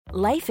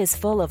Life is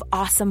full of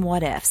awesome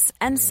what-ifs,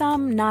 and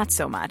some not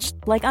so much,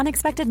 like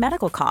unexpected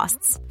medical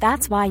costs.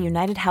 That's why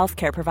United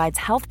Healthcare provides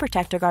Health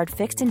Protector Guard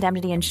fixed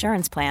indemnity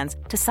insurance plans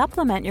to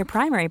supplement your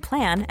primary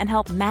plan and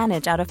help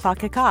manage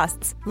out-of-pocket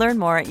costs. Learn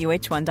more at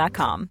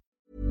uh1.com.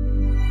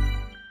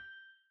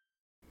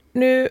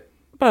 Nu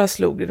bara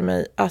slog det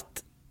mig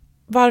att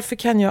varför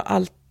kan jag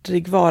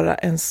aldrig vara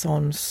en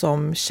sån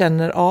som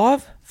känner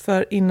av?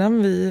 För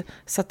innan vi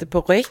satte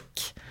på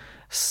räck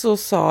så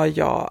sa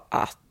jag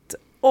att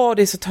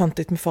det är så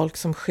töntigt med folk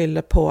som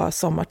skyller på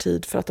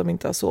sommartid för att de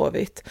inte har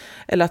sovit.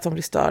 Eller att de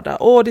blir störda.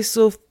 Det är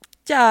så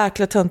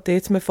jäkla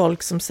töntigt med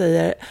folk som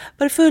säger: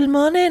 var det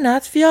fullmåne i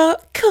natt? För jag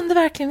kunde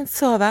verkligen inte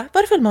sova.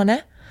 Var det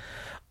fullmåne?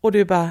 Och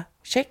du bara,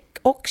 check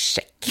och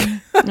check.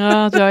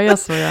 Ja, jag är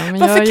så, ja. Men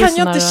varför kan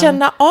jag inte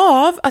känna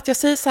av att jag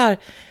säger så här...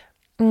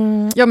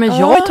 Ja, men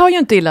jag tar ju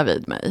inte illa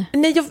vid mig.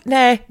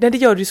 Nej, det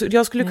gör du.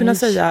 Jag skulle kunna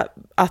säga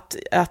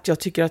att jag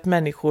tycker att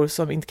människor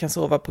som inte kan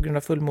sova på grund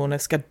av fullmåne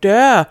ska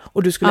dö.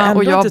 Och du skulle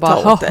ändå inte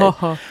ta åt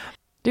dig.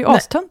 Det är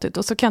astöntigt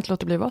och så kan jag inte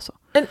låta bli vara så.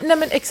 Nej,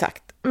 men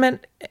exakt. Men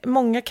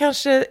många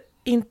kanske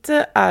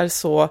inte är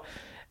så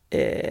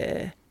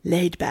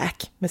laid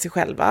back med sig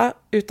själva.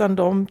 Utan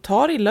de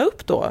tar illa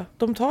upp då.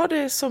 De tar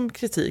det som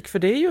kritik. För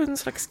det är ju en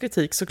slags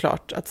kritik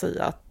såklart att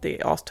säga att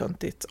det är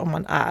astöntigt om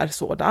man är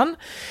sådan.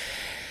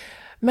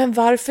 Men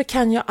varför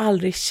kan jag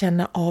aldrig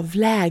känna av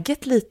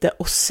läget lite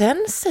och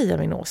sen säga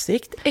min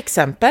åsikt?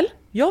 Exempel,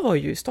 jag var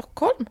ju i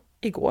Stockholm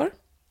igår,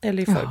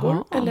 eller i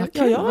förrgår.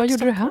 Vad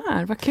gjorde du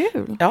här? Vad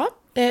kul! Ja,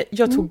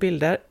 jag tog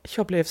bilder.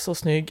 Jag blev så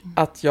snygg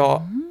att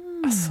jag,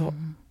 alltså,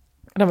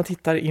 när man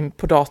tittar in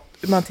på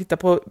man tittar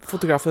på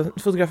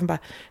fotografen bara,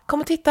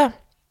 kom och titta.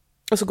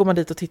 Och så går man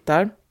dit och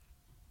tittar.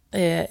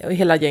 Och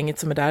hela gänget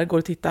som är där går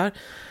och tittar.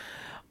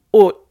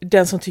 Och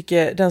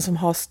den som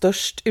har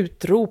störst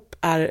utrop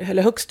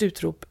eller högst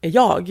utrop är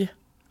jag.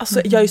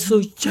 Alltså jag är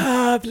så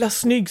jävla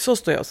snygg, så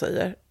står jag och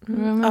säger.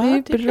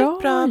 Men det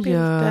är bra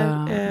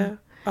bilder.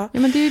 Ja,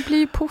 men det blir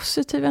ju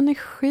positiv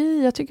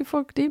energi. Jag tycker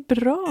folk, det är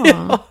bra.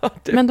 Ja,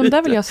 men de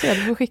där vill jag se,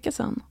 du får skicka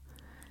sen.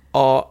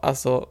 Ja,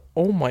 alltså,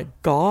 oh my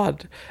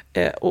god.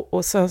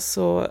 Och sen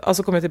så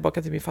kom jag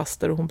tillbaka till min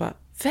faster och hon bara,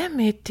 vem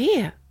är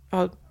det?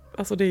 Ja,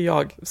 alltså det är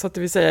jag. Så att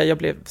det vill säga jag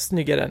blev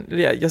snyggare än,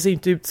 jag ser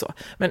inte ut så.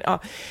 Men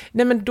ja,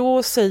 nej men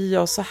då säger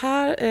jag så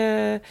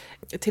här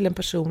till en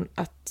person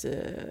att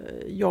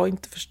jag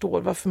inte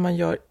förstår varför man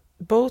gör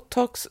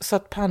botox så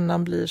att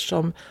pannan blir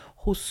som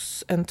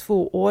hos en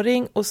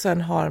 2-åring och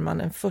sen har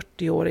man en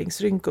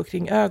 40-årings rynkor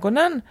kring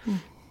ögonen.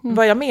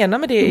 Vad jag menar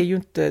med det är ju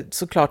inte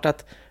såklart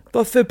att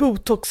varför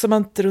botoxar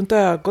man inte runt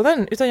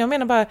ögonen, utan jag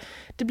menar bara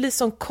det blir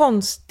sån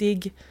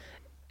konstig,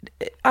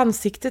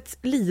 ansiktet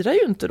lirar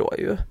ju inte då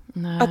ju.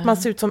 Nej. Att man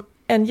ser ut som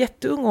en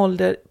jätteung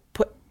ålder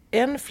på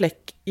en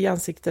fläck i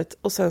ansiktet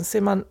och sen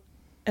ser man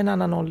en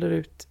annan ålder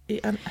ut i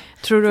en...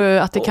 Tror du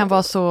att det kan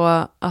vara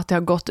så att det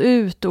har gått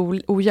ut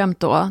ojämnt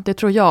då? Det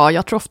tror jag.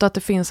 Jag tror ofta att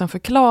det finns en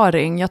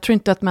förklaring. Jag tror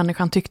inte att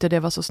människan tyckte det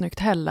var så snyggt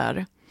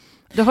heller.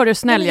 Då hör du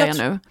snäll jag är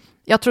nu.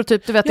 Jag tror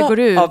typ, du vet, det går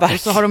ut och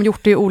så har de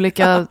gjort det i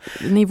olika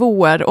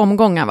nivåer,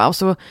 omgångar va? Och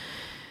så,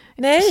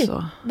 nej,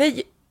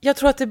 jag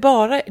tror att det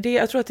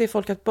är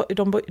folk att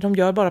de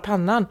gör bara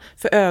pannan.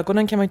 För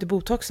ögonen kan man inte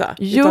botoxa.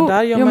 Jo,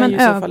 där gör jo man men ju i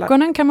så fall,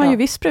 ögonen kan man ju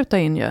visst spruta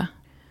in ju.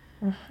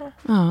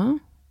 Ja.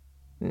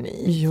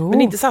 Nej, jo.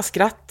 Men inte så här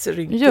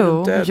skrattrynkor.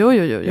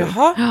 Jo.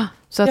 Jaha.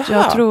 Så att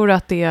jag tror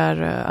att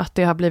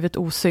det har blivit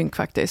osynk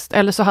faktiskt.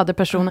 Eller så hade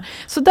personen...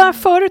 Så där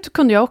förut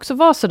kunde jag också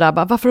vara så där.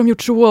 Bara, varför har de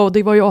gjort så? Och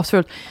det var ju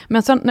asfullt.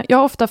 Men sen,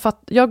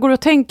 jag går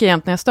och tänker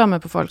jämt när jag stör mig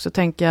på folk, så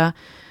tänker jag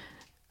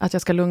att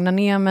jag ska lugna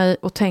ner mig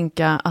och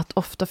tänka att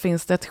ofta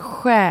finns det ett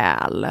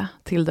skäl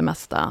till det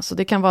mesta. Så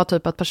det kan vara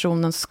typ att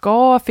personen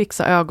ska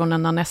fixa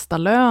ögonen när nästa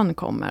lön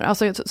kommer.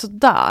 Alltså så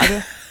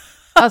där.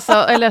 Alltså,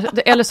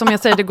 eller som jag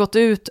säger, det gått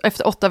ut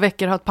efter 8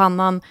 veckor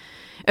har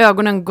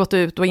ögonen gått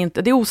ut och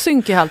inte, det är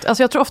osynk i allt.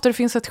 Alltså jag tror ofta det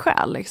finns ett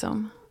skäl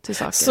liksom till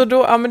saker. Så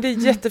då, ja men det är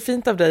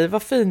jättefint av dig,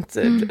 vad fint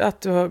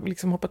att du har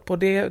liksom hoppat på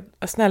det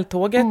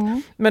snälltåget.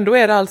 Men då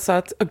är det alltså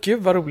att,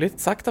 gud vad roligt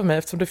sagt av mig,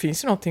 eftersom det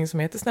finns ju någonting som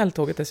heter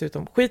snälltåget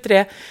dessutom, skit i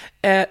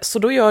det. Så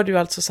då gör du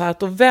alltså så här att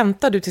då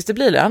väntar du tills det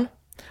blir lön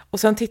och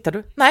sen tittar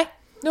du, nej,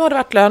 nu har det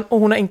varit lön och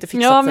hon har inte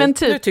fixat sig. Ja men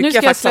typ, nu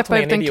ska jag släppa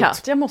ut en idiot.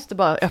 katt. Jag måste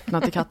bara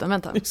öppna till katten,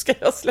 vänta. Nu ska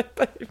jag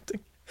släppa ut en.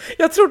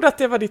 Jag trodde att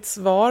det var ditt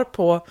svar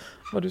på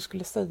vad du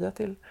skulle säga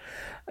till.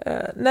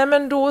 Nej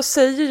men då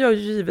säger jag ju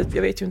givet,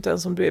 jag vet ju inte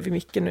ens om du är vid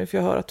micken nu för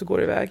jag hör att du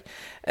går iväg.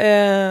 Nu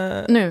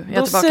är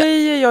jag tillbaka.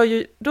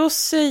 Då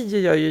säger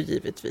jag ju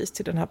givetvis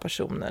till den här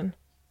personen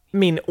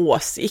min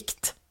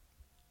åsikt.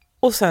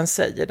 Och sen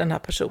säger den här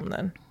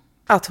personen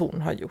att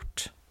hon har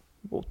gjort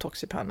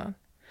botox i pannan.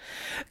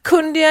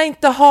 Kunde jag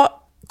inte ha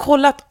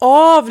kollat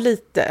av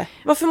lite?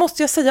 Varför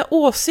måste jag säga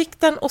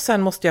åsikten och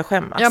sen måste jag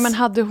skämmas? Ja men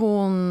hade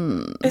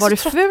hon varit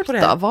fult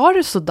då? Var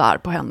det så där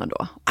på henne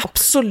då?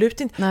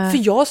 Absolut inte. Nej.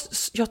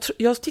 För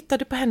jag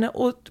tittade på henne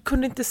och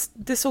kunde inte,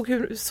 det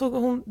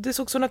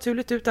såg så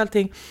naturligt ut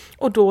allting.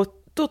 Och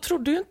då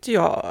trodde ju inte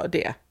jag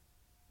det.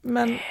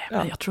 Men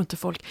jag tror inte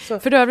folk...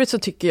 För övrigt så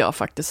tycker jag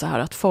faktiskt så här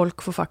att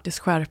folk får faktiskt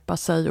skärpa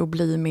sig och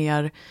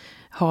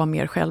ha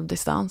mer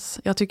självdistans.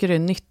 Jag tycker det är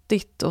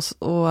nyttigt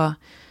och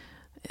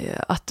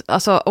att,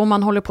 alltså, om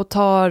man håller på och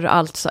tar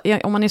allt,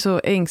 om man är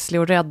så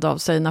ängslig och rädd av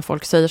sig när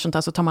folk säger sånt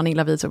här, så tar man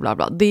illa vid sig och bla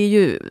bla. Det är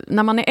ju,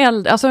 när man är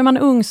äldre, alltså när man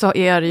är ung så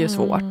är det ju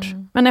svårt.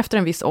 Men efter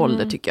en viss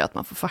ålder tycker jag att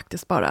man får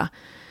faktiskt bara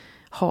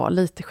ha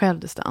lite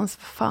självdistans.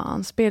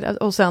 Fan,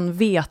 och sen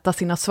veta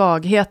sina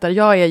svagheter.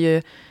 Jag är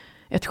ju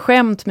ett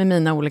skämt med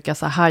mina olika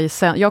så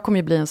här jag kommer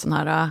ju bli en sån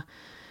här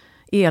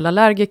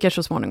elallergiker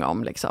så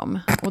småningom liksom.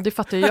 Och det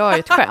fattar jag är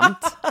ett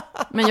skämt.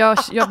 Men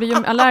jag blir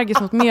ju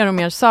allergisk mot mer och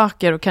mer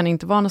saker och kan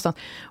inte vara någonstans.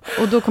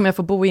 Och då kommer jag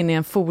få bo inne i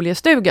en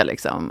foliestuga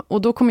liksom.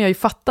 Och då kommer jag ju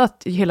fatta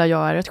att hela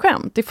jag är ett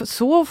skämt.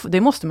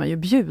 Det måste man ju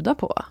bjuda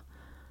på.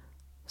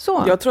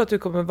 Så. Jag tror att du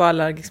kommer vara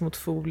allergisk mot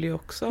folie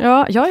också.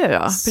 Ja.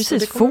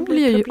 Precis,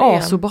 folie är ju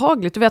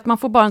asobehagligt. Du vet, man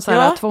får bara en sån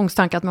här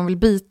tvångstanke att man vill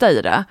bita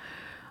i det.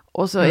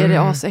 Och så är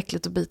det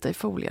asäckligt att bita i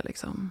folie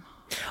liksom.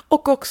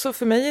 Och också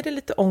för mig är det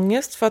lite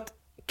ångest för att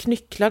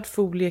knycklad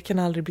folie kan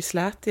aldrig bli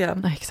slät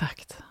igen. Nej,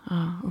 exakt.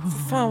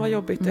 Fan vad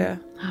jobbigt det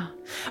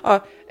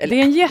är. Det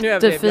är en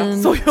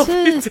jättefin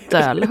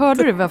titel.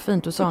 Hörde du vad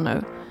fint du sa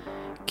nu?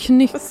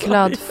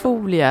 Knycklad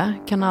folie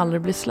kan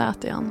aldrig bli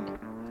slät igen.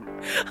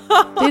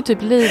 Det är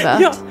typ livet.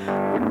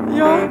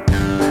 Ja.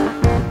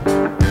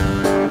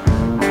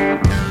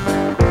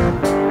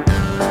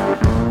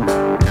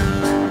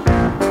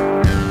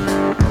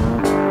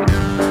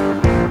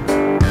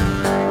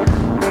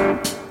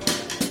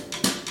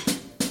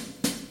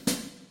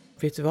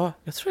 Vet du vad?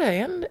 Jag tror jag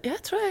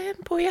är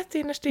en poet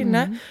innerst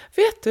inne.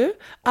 Vet du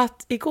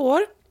att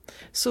igår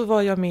så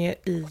var jag med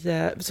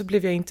så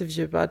blev jag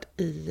intervjuad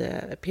i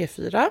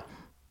P4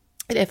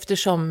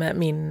 eftersom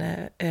min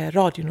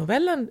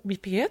radionovellen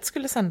vid P1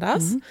 skulle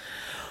sändas.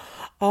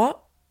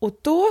 Ja, och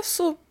då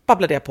så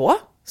babblade jag på,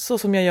 så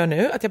som jag gör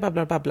nu, att jag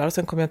babblar och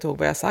sen kommer jag inte ihåg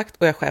vad jag sagt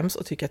och jag skäms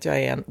och tycker att jag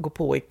är en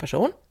gåpåig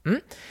person.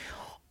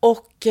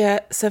 Och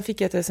sen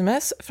fick jag ett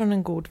sms från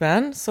en god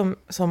vän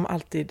som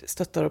alltid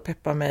stöttar och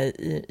peppar mig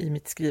i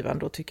mitt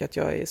skrivande och tycker att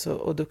jag är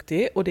så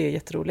duktig och det är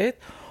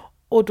jätteroligt.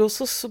 Och då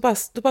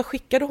bara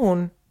skickade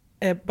hon,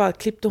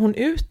 klippte hon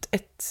ut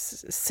ett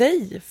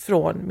säg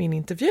från min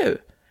intervju.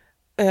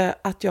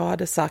 Att jag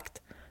hade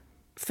sagt,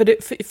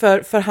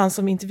 för han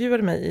som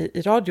intervjuade mig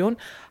i radion,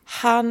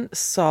 han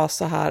sa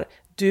så här: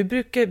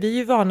 vi är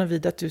ju vana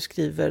vid att du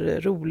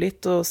skriver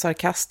roligt och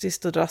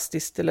sarkastiskt och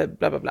drastiskt eller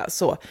bla bla bla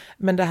så.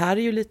 Men det här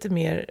är ju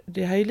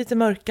lite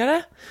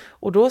mörkare.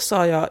 Och då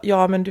sa jag,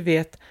 ja men du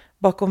vet,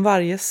 bakom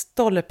varje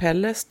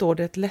stollepelle står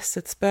det ett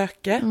ledset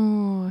spöke.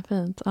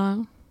 Fint,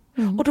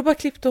 Och då bara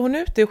klippte hon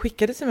ut det och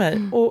skickade till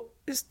mig. Och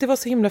det var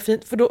så himla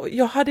fint, för då,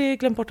 jag hade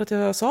glömt bort att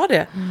jag sa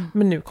det.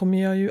 Men nu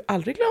kommer jag ju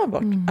aldrig glömma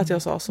bort att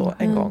jag sa så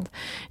en gång.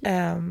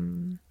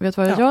 Vet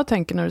du vad jag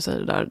tänker när du säger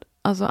det där?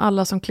 Alltså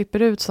alla som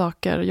klipper ut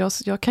saker,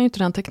 jag kan ju inte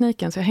den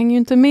tekniken så jag hänger ju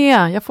inte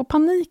med. Jag får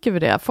panik över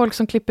det. Folk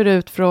som klipper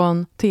ut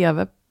från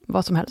tv,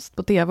 vad som helst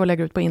på tv och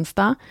lägger ut på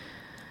Insta.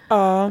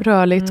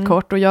 Rörligt,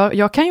 kort. Och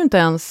jag kan ju inte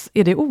ens,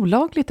 är det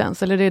olagligt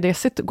ens?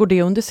 Eller går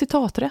det under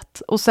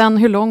citaträtt? Och sen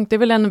hur långt, det är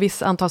väl en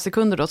viss antal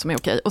sekunder då som är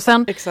okej. Och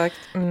sen, exakt.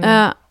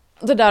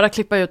 det där att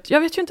klippa ut,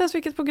 jag vet ju inte ens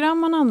vilket program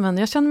man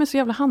använder. Jag känner mig så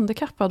jävla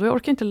handikappad och jag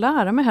orkar inte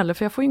lära mig heller,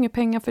 för jag får ju inga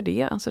pengar för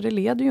det. Alltså det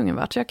leder ju ingen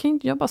vart. Så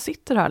jag bara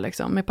sitter här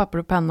liksom med papper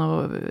och penna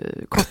och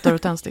kottar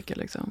och tändstickor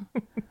liksom.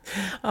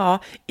 Ja,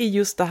 i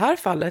just det här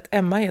fallet,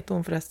 Emma heter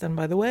hon förresten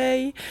by the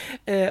way,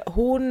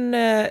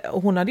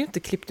 hon hade ju inte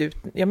klippt ut,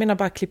 jag menar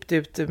bara klippt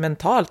ut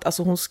mentalt,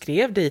 alltså hon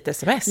skrev det i ett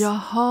sms.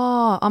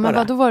 Jaha, ja,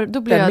 men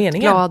då blev jag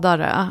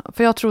gladare.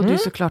 För jag trodde ju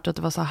såklart att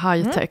det var så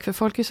high tech, för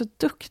folk är så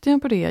duktiga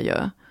på det ju.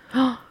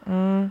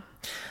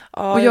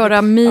 Och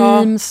göra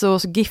memes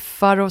och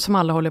giffar och som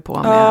alla håller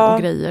på med och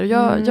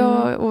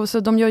grejer. Och så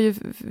de gör ju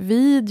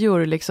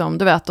videor liksom,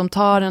 du vet, de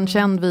tar en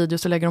känd video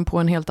så lägger de på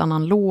en helt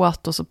annan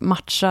låt och så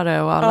matchar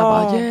det och alla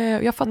bara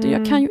jag fattar,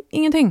 jag kan ju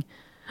ingenting.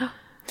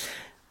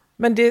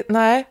 Men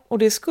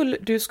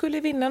du skulle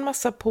vinna en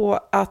massa på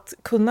att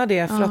kunna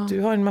det, för att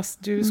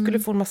du skulle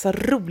få en massa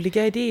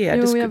roliga idéer.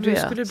 Du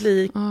skulle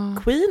bli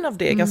queen av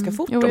det ganska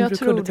fort om du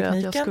kunde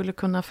tekniken. Att jag skulle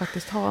kunna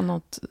faktiskt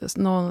ha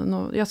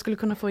jag skulle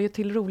kunna få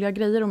till roliga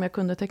grejer om jag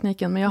kunde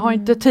tekniken, men jag har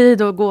inte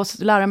tid att gå och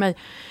lära mig.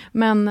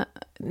 Men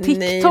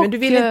TikTok, men du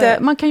vill inte...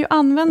 man kan ju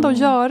använda och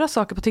göra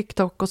saker på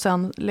TikTok och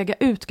sen lägga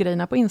ut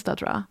grejerna på Insta,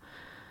 tror jag.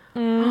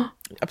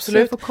 Absolut.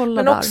 Så jag får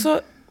kolla men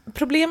också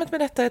problemet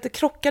med detta är att det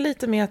krockar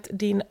lite med att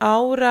din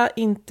aura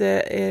inte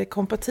är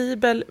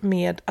kompatibel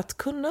med att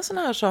kunna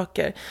såna här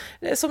saker.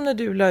 Det är som när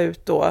du la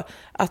ut då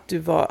att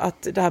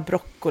det här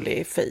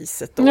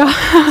broccoli-facet då,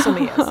 som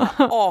är så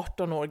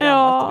 18 år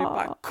gammalt och du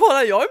bara,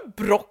 kolla jag är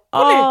broccoli.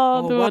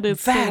 broccoli. Då var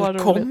det så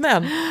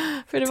välkommen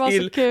för det var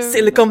till så kul.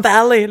 Silicon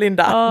Valley,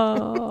 Linda.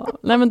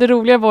 Nej, men det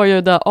roliga var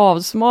ju den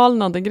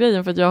avsmalnande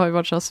grejen, för att jag har ju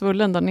varit så här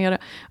svullen där nere.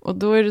 Och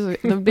då, är det så,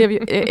 då blev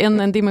ju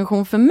en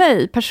dimension för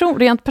mig,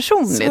 rent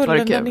personligt svullen var det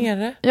kul. Där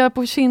nere? Ja,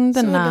 på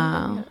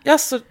kinderna.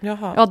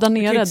 Jaha. Där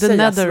nere, the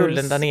nethers.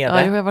 Svullen där nere.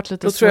 Ja, jag har varit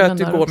lite då tror jag att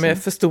du går också.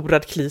 med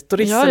förstorad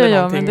klitoris ja, eller ja,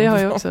 någonting. Men det har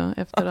jag också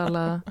efter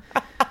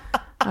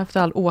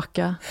all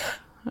åka.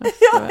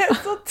 Jag är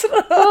så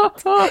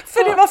trött,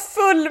 för det var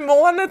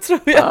fullmåne tror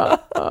jag.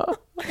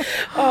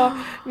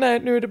 Nej,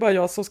 nu är det bara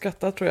jag som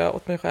skrattar tror jag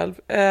åt mig själv.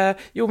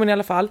 Jo men i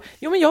alla fall,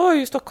 men jag är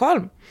ju i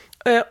Stockholm.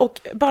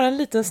 Och bara en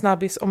liten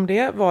snabbis om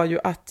det var ju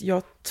att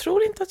jag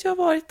tror inte att jag har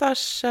varit där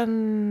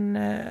sedan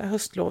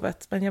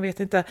höstlovet, men jag vet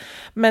inte.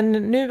 Men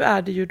nu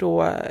är det ju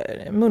då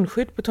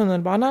munskydd på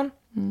tunnelbanan.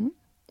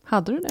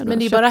 Hade du det då? Men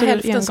det är bara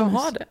hälften som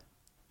har det.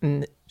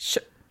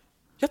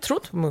 Jag tror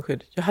inte på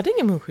munskydd. Jag hade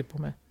ingen munskydd på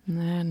mig.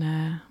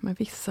 Nej, men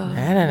vissa...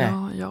 Nej.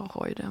 Ja, jag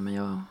har ju det, men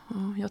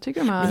jag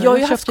tycker de här... Men jag har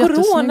ju haft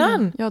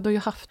coronan. Ja, du har ju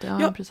haft det,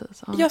 ja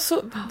precis. Ja. Ja,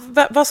 så,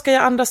 vad ska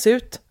jag andas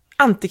ut?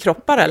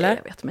 Antikroppar eller?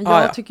 Jag vet, men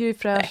jag tycker ju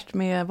fräscht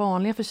med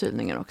vanliga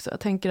förkylningar också. Jag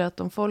tänker att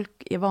om folk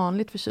är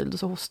vanligt förkylda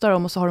så hostar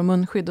de och så har de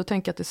munskydd, då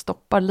tänker jag att det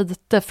stoppar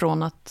lite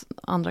från att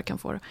andra kan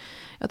få det.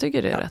 Jag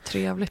tycker det är rätt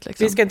trevligt.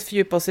 Liksom. Vi ska inte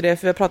fördjupa oss i det,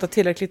 för vi har pratat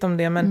tillräckligt om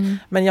det, men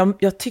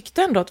jag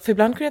tyckte ändå att, för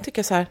ibland kunde jag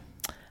tycka så här,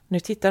 nu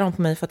tittar de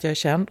på mig för att jag är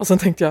känd. Och sen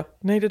tänkte jag,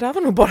 nej det där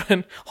var nog bara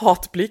en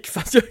hatblick för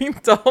att jag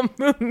inte har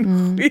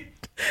munskydd.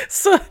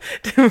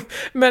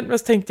 Men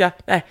så tänkte jag,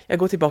 nej jag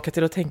går tillbaka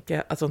till att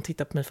tänka att de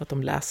tittar på mig för att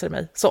de läser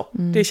mig. Så,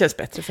 det känns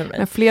bättre för mig.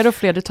 Men fler och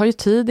fler, det tar ju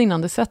tid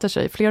innan det sätter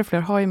sig. Fler och fler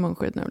har ju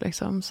munskydd nu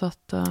liksom. Så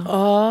att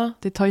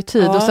det tar ju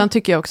tid. Och sen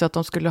tycker jag också att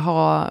de skulle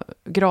ha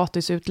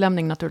gratis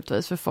utlämning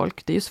naturligtvis för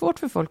folk. Det är ju svårt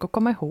för folk att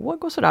komma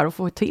ihåg och sådär och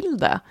få till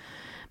det.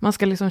 Man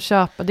ska liksom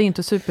köpa, det är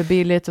inte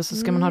superbilligt och så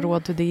ska man ha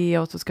råd till det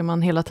och så ska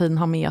man hela tiden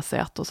ha med sig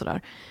ett och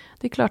sådär.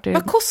 Det är klart det.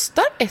 Vad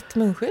kostar ett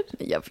munskydd?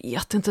 Jag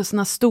vet inte,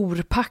 sådana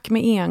storpack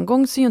med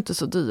engångs är ju inte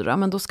så dyra,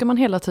 men då ska man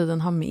hela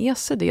tiden ha med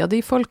sig det. Det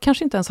är folk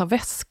kanske inte ens har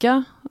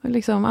väska.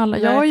 Liksom alla,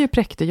 jag är ju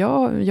präktig,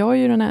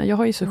 jag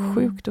har ju så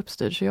sjukt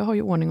uppstyrd så jag har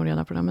ju ordning och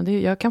reda på det,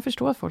 men jag kan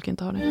förstå att folk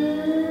inte har det.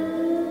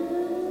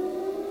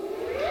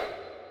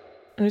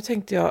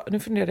 Nu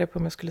funderade jag på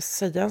om jag skulle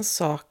säga en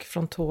sak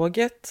från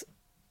tåget,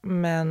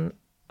 men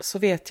så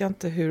vet jag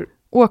inte hur.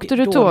 Åkte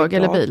du tåg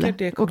eller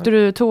bil? Åkte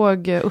du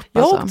tåg upp?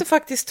 Jag alltså? åkte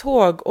faktiskt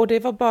tåg och det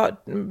var bara,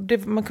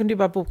 man kunde ju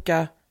bara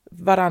boka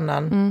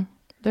varannan.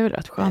 Det är väl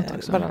rätt skönt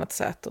också. Varannat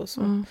säte och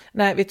så.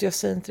 Nej, vet du, jag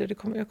säger inte det.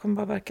 Jag kommer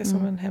bara verka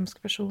som en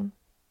hemsk person.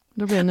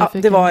 Då blir jag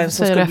nyfiken. Det var en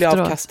som skulle bli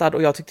avkastad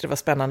och jag tyckte det var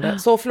spännande.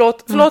 Så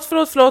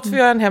förlåt, för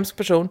jag är en hemsk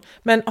person.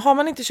 Men har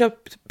man inte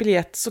köpt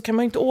biljett så kan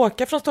man ju inte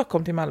åka från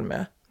Stockholm till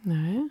Malmö.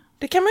 Nej.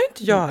 Det kan man ju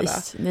inte göra.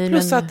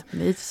 Plus att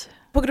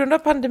på grund av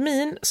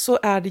pandemin så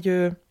är det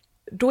ju,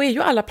 då är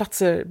ju alla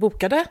platser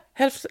bokade.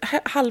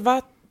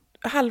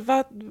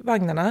 Halva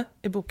vagnarna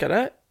är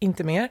bokade,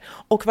 inte mer.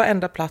 Och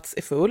varenda plats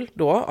är full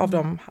då av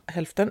de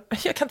hälften.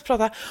 Jag kan inte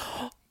prata.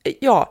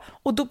 Ja,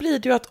 och då blir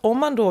det ju att om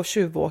man då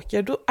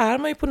tjuvåker, då är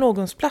man ju på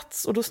någons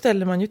plats och då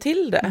ställer man ju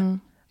till det.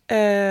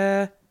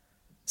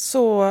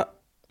 Så...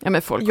 Ja,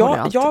 men folk håller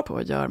alltid på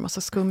att göra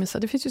massa skummisar.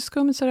 Det finns ju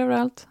skummisar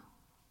överallt.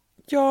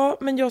 Ja,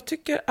 men jag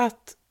tycker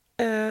att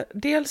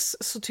dels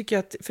så tycker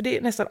jag att, för det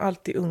är nästan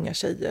alltid unga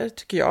tjejer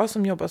tycker jag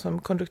som jobbar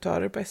som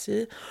konduktörer på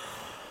SJ.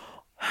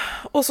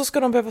 Och så ska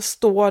de behöva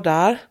stå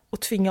där och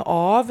tvinga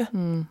av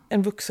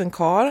en vuxen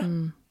karl.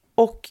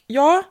 Och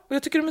jag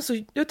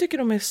tycker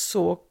de är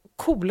så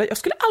coola. Jag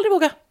skulle aldrig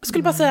våga. Jag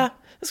skulle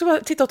bara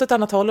titta åt ett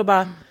annat håll och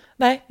bara,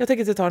 nej, jag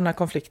tänker inte ta den här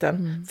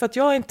konflikten. För att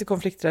jag är inte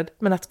konflikträdd,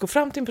 men att gå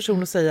fram till en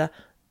person och säga,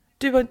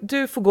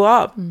 du får gå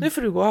av. Nu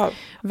får du gå av.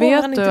 Om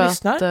han inte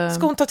lyssnar,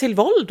 ska hon ta till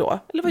våld då?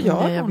 Eller vad gör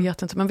hon? Jag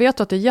vet inte. Men vet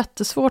du att det är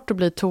jättesvårt att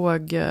bli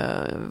tåg...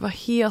 vad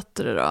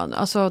heter det då?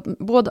 Alltså,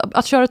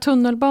 att köra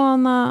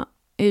tunnelbana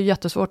är ju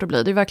jättesvårt att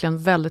bli. Det är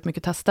verkligen väldigt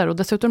mycket tester. Och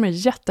dessutom är det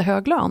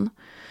jättehög lön.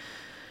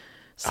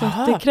 Så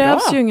det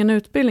krävs ju ingen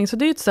utbildning. Så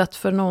det är ju ett sätt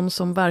för någon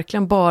som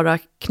verkligen bara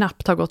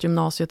knappt har gått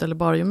gymnasiet eller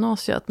bara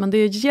gymnasiet. Men det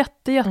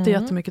är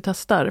jättemycket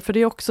tester. För det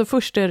är också,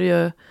 först är det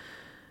ju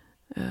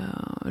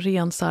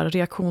ren så här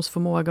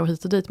reaktionsförmåga och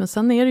hit och dit. Men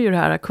sen är det ju det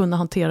här att kunna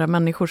hantera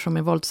människor som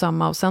är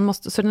våldsamma. Och sen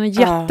så det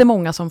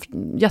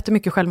är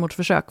jättemycket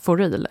självmordsförsök for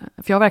real.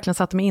 För jag har verkligen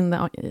satt mig in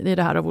i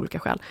det här av olika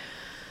skäl.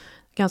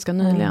 Ganska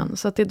nyligen.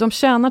 Så att de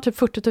tjänar typ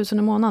 40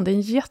 000 i månaden. Det är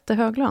en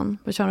jättehög lön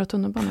för att köra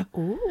tunnelbana.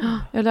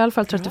 Eller i alla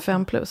fall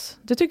 35 plus.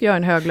 Det tycker jag är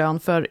en hög lön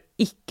för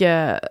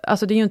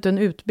alltså det är ju inte en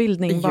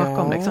utbildning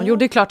bakom. Liksom. Jo,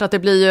 det är klart att det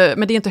blir ju,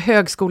 men det är inte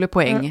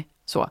högskolepoäng.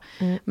 Så.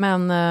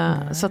 Men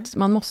så att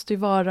man måste ju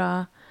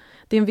vara,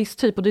 det är en viss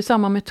typ, och det är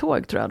samma med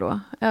tåg tror jag då.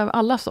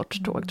 Alla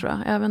sorts tåg tror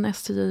jag. Även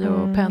SJ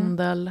och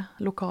pendel,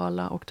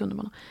 lokala och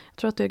tunnelbana. Jag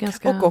tror att det är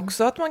ganska... Och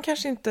också att man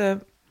kanske inte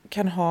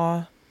kan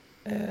ha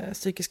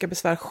psykiska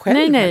besvär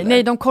själv.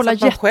 Nej, de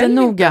kollar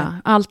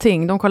jättenoga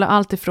allting. De kollar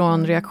allt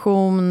ifrån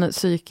reaktion,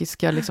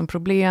 psykiska liksom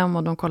problem,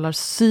 och de kollar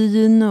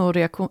syn och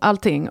reaktion,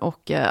 allting.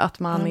 Och att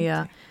man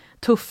är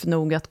tuff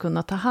nog att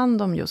kunna ta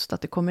hand om just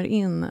att det kommer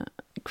in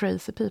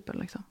crazy people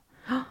liksom.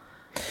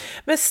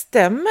 Men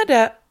stämmer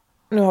det,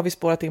 nu har vi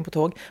spårat in på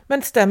tåg,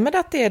 men stämmer det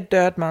att det är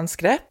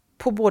dödmansgrepp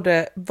på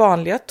både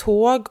vanliga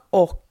tåg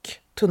och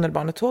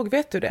tunnelbanetåg,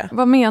 vet du det?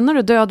 Vad menar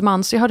du,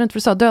 dödmans? Jag hörde inte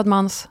vad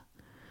du sa,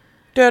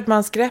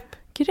 Dödmansgrepp.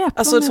 Grepp,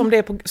 alltså som det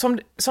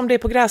är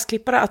på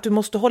gräsklippare, att du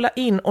måste hålla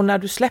in och när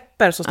du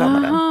släpper så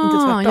stannar den,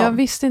 inte tvärtom. Jag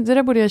visste inte, det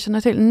där borde jag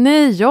känna till.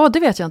 Nej, det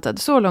vet jag inte.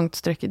 Så långt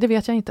sträck, det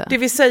vet jag inte. Det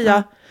vill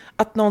säga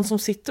att någon som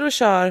sitter och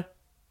kör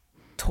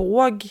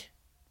tåg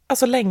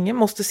alltså länge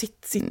måste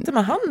sitta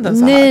med handen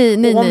så här.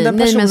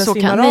 Nej,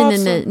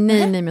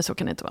 men så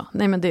kan det inte vara.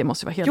 Nej, men det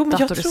måste vara helt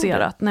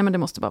datoriserat. Nej, men det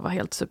måste bara vara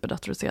helt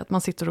superdatoriserat.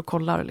 Man sitter och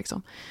kollar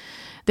liksom.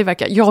 Det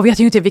verkar, jag vet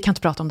ju inte, vi kan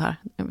inte prata om det här.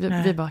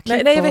 Vi bara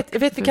nej, jag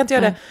vet, vi kan inte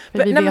göra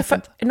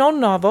det.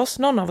 Någon av oss,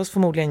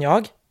 förmodligen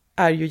jag,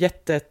 är ju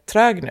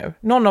jättetrög nu.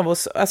 Någon av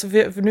oss, alltså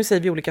för nu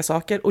säger vi olika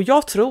saker. Och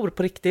jag tror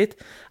på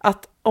riktigt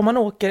att om man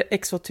åker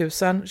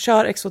X2000,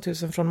 kör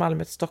X2000 från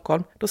Malmö till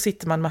Stockholm, då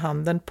sitter man med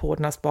handen på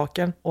den här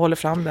spaken och håller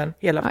fram den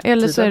hela tiden.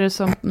 Eller så är det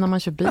som när man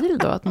kör bil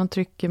då, att man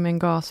trycker med en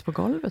gas på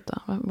golvet då.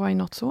 Vad är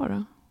något så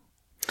då?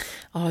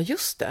 Ja,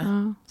 just det.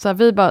 Ja. Så här,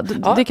 vi bara,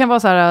 det kan vara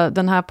så här,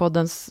 den här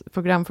poddens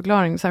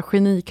programförklaring, så här,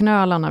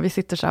 geniknölarna, vi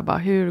sitter så här bara,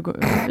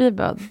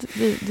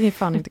 det är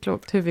fan inte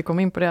klokt hur vi kom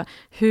in på det.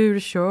 Hur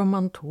kör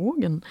man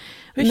tågen?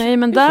 Nej,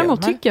 men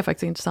däremot tycker jag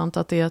faktiskt intressant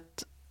att det är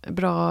ett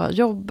bra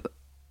jobb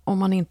om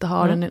man inte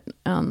har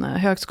en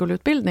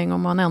högskoleutbildning,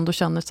 om man ändå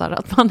känner så här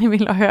att man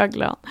vill ha hög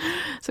lön.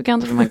 Så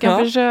kanske man kan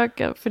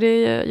försöka, för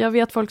jag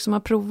vet folk som har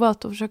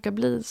provat att försöka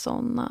bli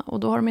sådana, och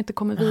då har de inte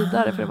kommit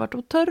vidare, för det har varit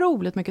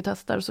otroligt mycket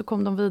tester, och så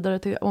kom de vidare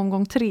till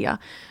omgång 3,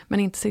 men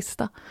inte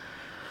sista.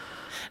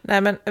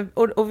 Nej, men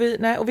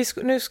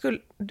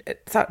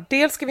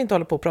dels ska vi inte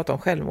hålla på och prata om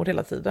självmord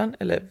hela tiden,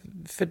 eller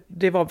för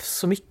det var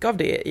så mycket av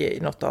det i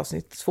något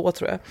avsnitt 2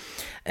 tror jag.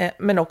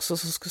 Men också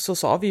så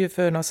sa vi ju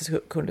för några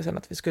sekunder sedan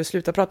att vi skulle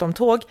sluta prata om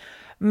tåg.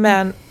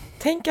 Men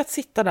tänk att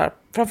sitta där,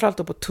 framförallt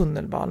då på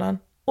tunnelbanan,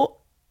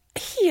 och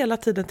hela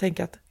tiden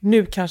tänka att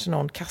nu kanske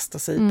någon kastar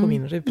sig på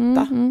min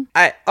ruta.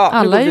 Nej,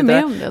 alla är ju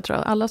med om det, tror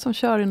jag. Alla som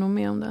kör är nog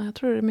med om det. Jag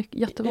tror det är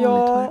jättevanligt.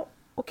 Ja.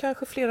 Och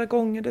kanske flera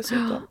gånger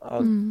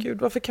dessutom.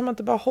 Gud, varför kan man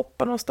inte bara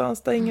hoppa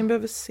någonstans där ingen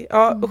behöver se?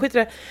 Ja, skit i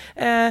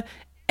det.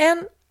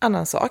 En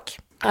annan sak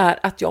är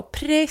att jag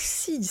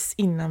precis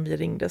innan vi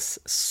ringdes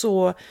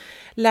så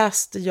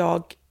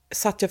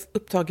satt jag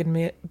upptagen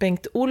med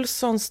Bengt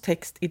Olssons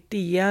text i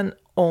DN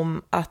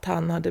om att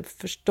de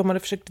hade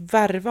försökt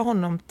värva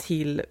honom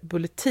till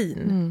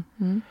Bulletin.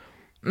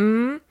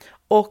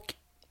 Och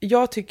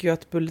jag tycker ju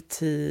att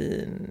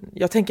Bulletin,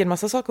 jag tänker en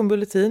massa saker om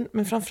Bulletin,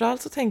 men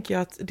framförallt så tänker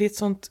jag att det är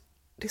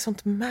ett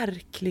sånt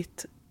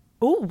märkligt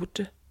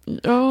ord.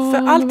 Ja,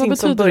 för allting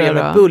som börjar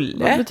med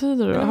bulle. Vad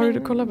betyder det? Har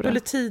du kollat på det?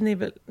 Bulletin är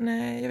väl,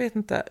 nej jag vet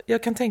inte.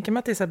 Jag kan tänka mig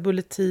att det är så här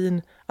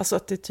bulletin, alltså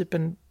att det är typ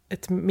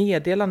ett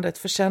meddelande, ett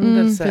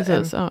försändelse.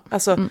 Precis,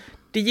 Alltså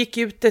det gick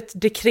ut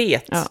ett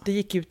dekret, det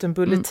gick ut en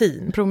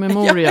bulletin.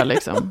 Promemoria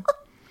liksom.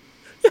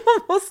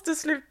 Jag måste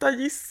sluta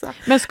gissa.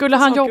 Men skulle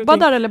han jobba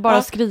där eller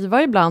bara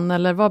skriva ibland?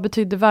 Eller vad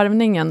betydde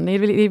värvningen?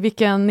 I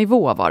vilken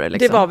nivå var det?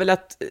 Liksom? Det var väl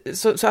att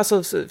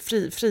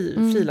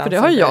frilansare. För det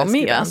har jag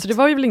med, så det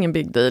var ju väl ingen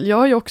big deal. Jag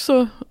har ju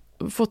också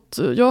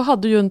jag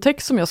hade ju en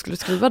text som jag skulle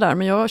skriva där,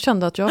 men jag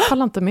kände att jag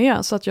fallade inte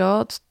med, så att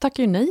jag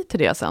tackade ju nej till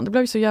det sen. Det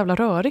blev ju så jävla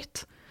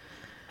rörigt.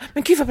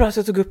 Men gud vad bra att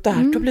jag tog upp det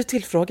här. Du blev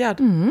tillfrågad.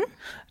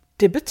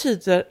 Det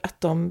betyder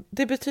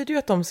ju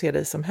att de ser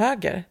dig som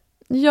höger.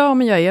 Ja,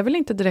 men jag är väl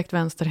inte direkt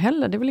vänster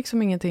heller. Det är väl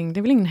liksom ingenting, det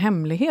är väl ingen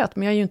hemlighet.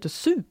 Men jag är ju inte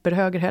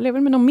superhöger heller. Jag är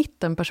väl med någon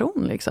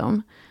mittenperson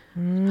liksom.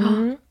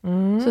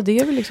 Så det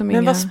är väl liksom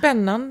Men vad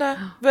spännande.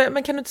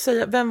 Men kan du inte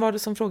säga, vem var det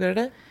som frågade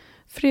dig?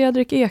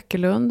 Fredrik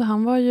Ekelund,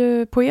 han var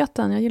ju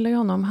poeten, jag gillar ju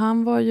honom.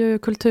 Han var ju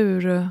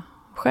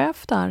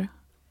kulturchef där.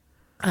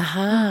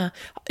 Aha,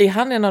 är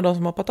han en av de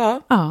som hoppat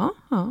av? Ja.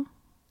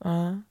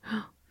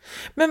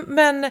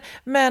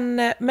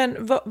 Men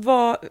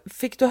vad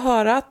fick du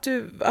höra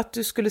att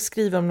du skulle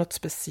skriva om något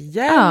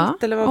speciellt? Ja,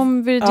 eller vad?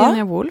 Om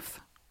Virginia Woolf.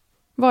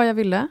 Vad jag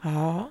ville.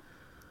 Ja.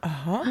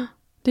 Aha.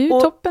 Det är ju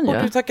toppen ju.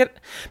 Men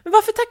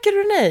varför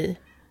tackade du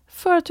nej?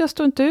 För att jag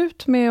stod inte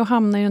ut med att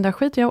hamna i den där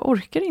skiten. Jag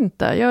orkar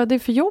inte. Det är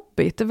för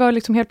jobbigt. Det var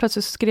liksom helt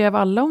plötsligt skrev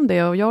alla om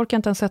det. Och jag orkar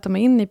inte ens sätta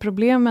mig in i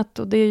problemet.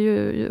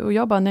 Och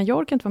jag bara, nej jag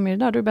orkar inte vara med i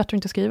det där. Då är det bättre att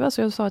inte skriva.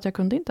 Så jag sa att jag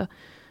kunde inte.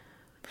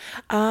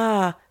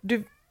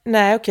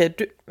 Nej okej.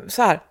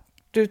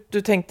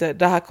 Du tänkte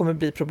det här kommer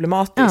bli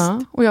problematiskt.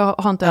 Ja, och jag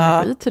har inte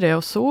energi till det.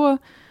 Och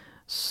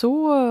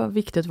så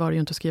viktigt var det ju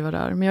inte att skriva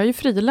där. Men jag är ju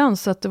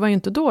frilans, så att det var ju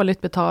inte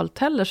dåligt betalt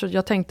heller. Så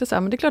jag tänkte så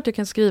här, men det är klart jag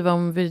kan skriva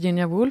om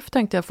Virginia Woolf,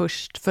 tänkte jag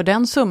först. För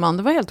den summan,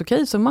 det var helt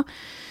okej summa.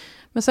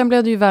 Men sen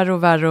blev det ju värre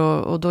och värre,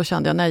 och då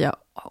kände jag, nej jag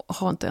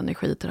har inte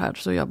energi till det här.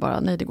 Så jag bara,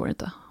 nej det går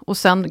inte. Och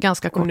sen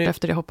ganska kort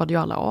efter det hoppade ju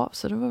alla av.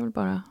 Så det var väl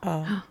bara...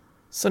 Ja.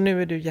 Så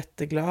nu är du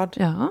jätteglad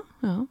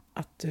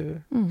att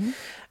du...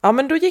 Ja,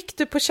 men då gick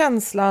du på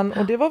känslan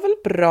och det var väl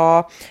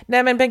bra.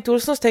 Nej, men Bengt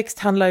Olssons text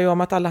handlar ju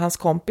om att alla hans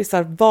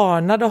kompisar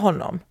varnade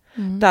honom.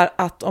 Där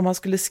att om han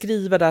skulle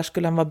skriva där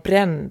skulle han vara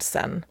bränd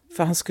sen.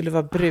 För han skulle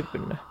vara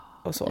brun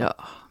och så. Ja,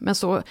 men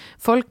så,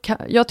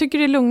 jag tycker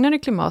det är lugnare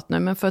klimat nu,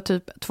 men för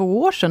typ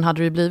 2 år sedan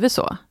hade det blivit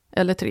så.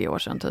 Eller 3 år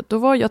sedan typ.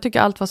 Jag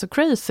tycker allt var så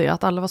crazy,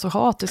 att alla var så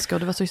hatiska och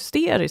det var så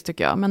hysteriskt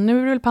tycker jag. Men nu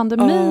är det väl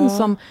pandemin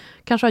som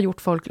kanske har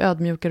gjort folk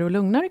ödmjukare och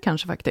lugnare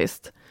kanske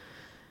faktiskt.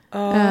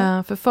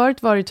 För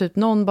förut var det typ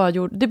någon bara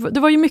gjorde, det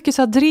var ju mycket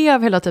så här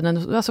drev hela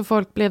tiden, alltså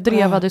folk blev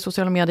drevade i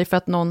sociala medier för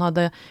att någon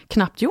hade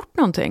knappt gjort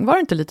någonting. Var det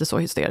inte lite så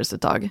hysteriskt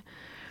ett tag?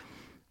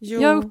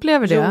 Jo, jag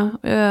upplever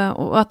det.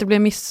 Och att det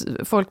blev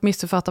folk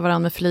missuppfattade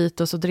varandra med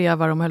flit och så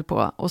drevar de höll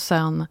på. Och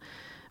sen,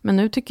 men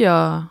nu tycker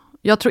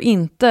jag tror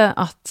inte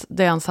att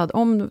det ens hade,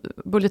 om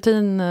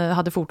Bulletin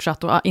hade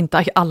fortsatt och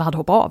inte alla hade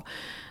hoppat av,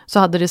 så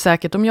hade det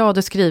säkert, om jag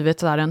hade skrivit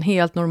så här en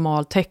helt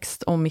normal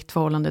text om mitt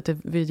förhållande till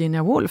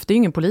Virginia Woolf, det är ju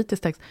ingen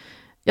politisk text,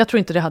 jag tror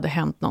inte det hade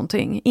hänt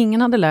någonting.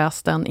 Ingen hade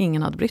läst den,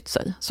 ingen hade brytt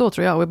sig. Så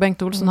tror jag. Och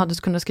Bengt Olsson hade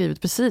kunnat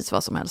skrivit precis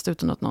vad som helst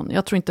utan att någon,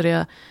 jag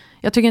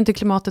tycker inte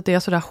klimatet är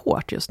så där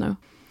hårt just nu.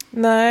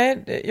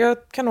 Nej, jag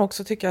kan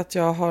också tycka att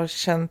jag har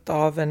känt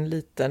av en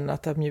liten,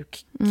 att det har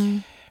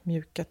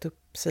mjukat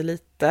upp sig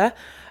lite.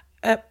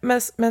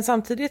 Men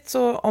samtidigt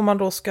så, om man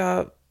då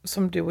ska,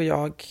 som du och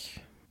jag,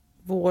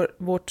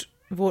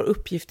 vår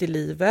uppgift i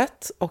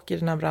livet och i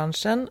den här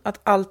branschen, att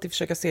alltid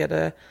försöka se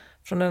det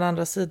från den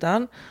andra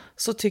sidan,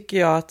 så tycker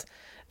jag att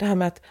det här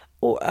med att,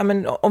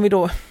 om vi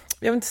då,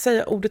 jag vill inte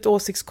säga ordet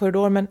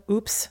åsiktskorridor, men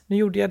nu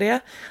gjorde jag det.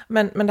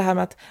 Men det här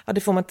med att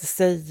det får man inte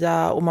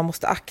säga och man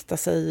måste akta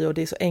sig och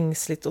det är så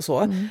ängsligt och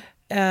så.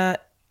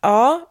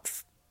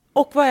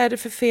 Och vad är det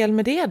för fel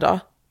med det då,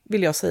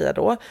 vill jag säga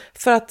då?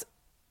 För att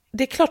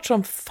det är klart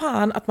som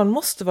fan att man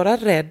måste vara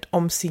rädd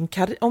om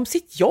om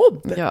sitt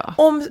jobb,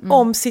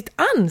 om sitt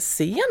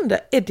anseende.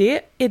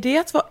 Är det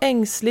att vara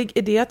ängslig?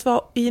 Är det att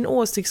vara i en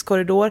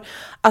åsiktskorridor?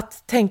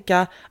 Att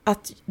tänka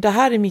att det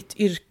här är mitt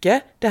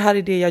yrke, det här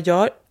är det jag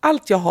gör.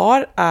 Allt jag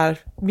har är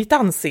mitt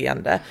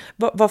anseende.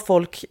 Vad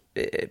folk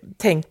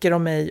tänker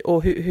om mig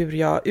och hur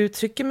jag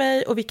uttrycker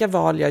mig och vilka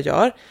val jag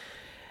gör.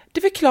 Det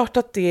är väl klart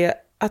att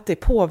det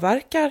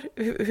påverkar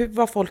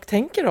vad folk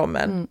tänker om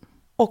en.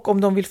 Och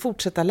om de vill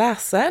fortsätta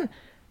läsa en,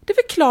 det är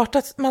väl klart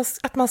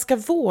att man ska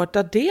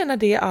vårda det när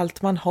det är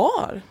allt man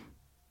har.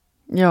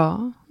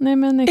 Ja, nej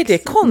men är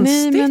det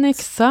konstigt? Nej men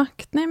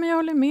exakt, nej men jag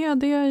håller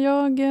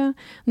med.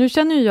 Nu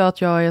känner jag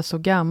att jag är så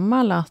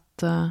gammal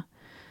att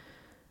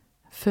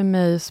för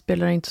mig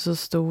spelar det inte så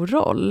stor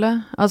roll.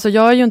 Alltså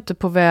jag är ju inte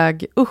på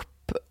väg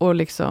upp och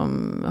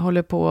liksom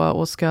håller på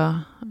och ska,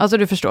 alltså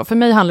du förstår, för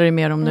mig handlar det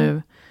mer om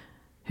nu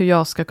hur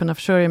jag ska kunna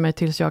försörja mig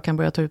tills jag kan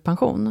börja ta ut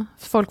pension.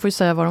 Folk får ju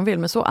säga vad de vill,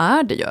 men så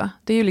är det ju.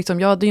 Det är ju liksom,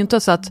 det är ju inte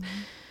så att,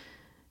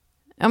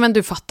 ja men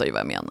du fattar ju vad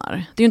jag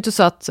menar. Det är ju inte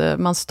så att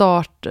man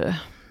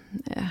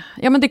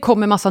men det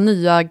kommer massa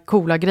nya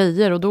coola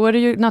grejer och då är det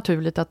ju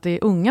naturligt att det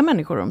är unga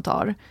människor de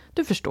tar.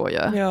 Du förstår ju.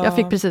 Ja. Jag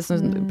fick precis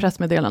en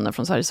pressmeddelande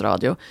från Sveriges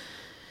Radio.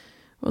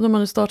 Och de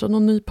hade startat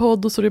någon ny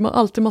podd och så är det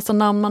alltid massa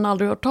namn man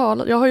aldrig hört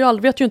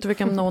talas. Vet ju inte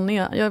vilka någon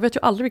är. Jag vet ju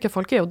aldrig vilka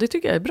folk är och det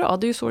tycker jag är bra.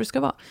 Det är ju så det ska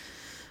vara.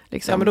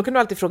 Liksom. Ja, men då kan du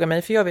alltid fråga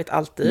mig, för jag vet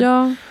alltid.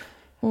 Ja,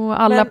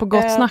 och alla på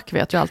Gott Snack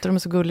vet ju alltid. De är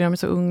så gulliga, de är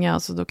så unga,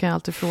 så då kan jag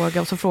alltid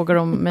fråga. Och så frågar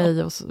de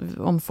mig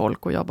om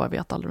folk och jag bara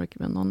vet aldrig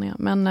vem någon är.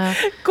 Men,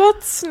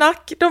 Gott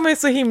Snack, de är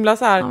så himla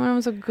så här. Ja, men de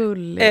är så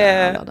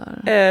gulliga alla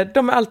där.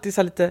 De är alltid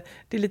så här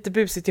det är lite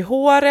busigt i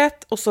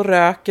håret och så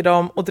röker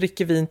de och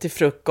dricker vin till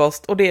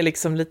frukost. Och det är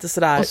liksom lite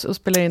sådär, och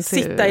spelar in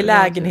till, sitta i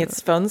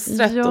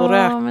lägenhetsfönstret och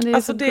röka. Ja, men det är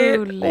alltså, så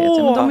gulligt.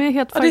 Men de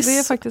är det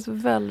är faktiskt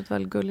väldigt,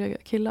 väldigt gulliga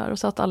killar. Och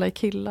så att alla är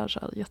killar så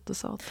här,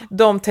 jättesöta.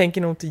 De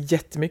tänker nog inte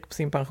jättemycket på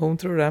sin pension,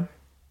 tror du det?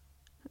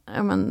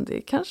 Ja, men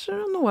det kanske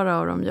några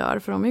av dem gör,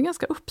 för de är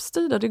ganska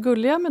uppstyrda. Det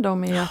gulliga med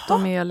dem är att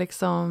de är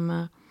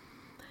liksom...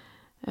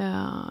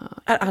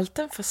 Är allt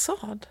en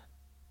fasad?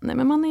 Nej,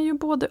 men man är ju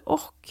både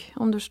och,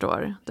 om du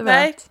förstår.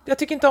 Nej, jag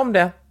tycker inte om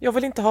det. Jag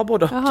vill inte ha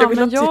både och.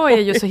 Jag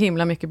är ju så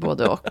himla mycket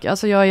både och.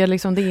 Alltså jag är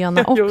liksom det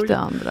ena och det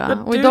andra.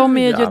 Och de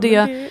är ju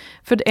det...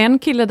 För en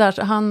kille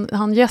där,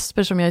 han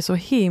Jesper som jag är så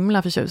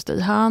himla förtjust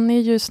i, han är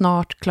ju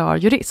snart klar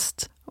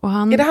jurist. Och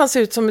är det han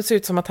ser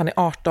ut som att han är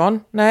 18?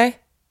 Nej,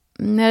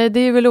 det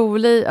är väl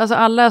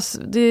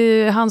alltså det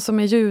är han som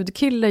är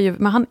ljudkille,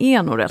 men han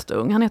är nog rätt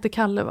ung. Han heter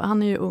Kalle,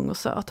 han är ju ung och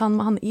söt.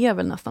 Han är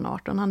väl nästan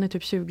 18, han är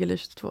typ 20 eller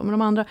 22. Men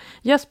de andra,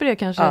 Jesper är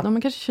kanske, de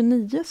är kanske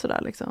 29 sådär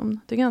liksom.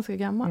 Det är ganska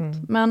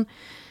gammalt. Men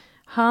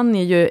han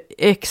är ju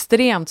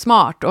extremt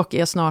smart och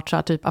är snart så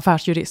här typ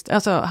affärsjurist.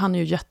 Alltså han är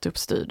ju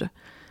jätteuppstyrd.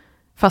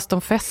 Fast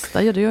de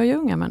festar ju, det gör ju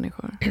unga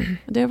människor.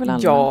 Det är väl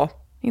alla. Ja.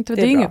 Det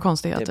är inga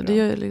konstigheter. Det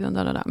är liksom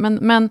där.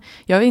 Men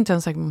jag är inte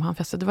ens säker om han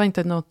festade.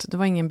 Det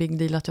var ingen big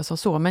deal att jag sa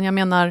så. Men jag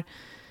menar,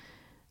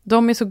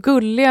 de är så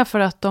gulliga för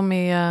att de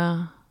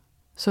är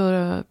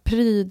så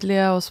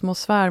prydliga och små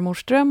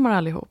svärmorsdrömmar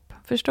allihop.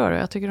 Förstår du?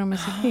 Jag tycker de är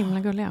så himla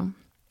gulliga.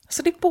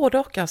 Så det är både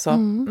och alltså.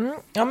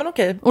 Ja, men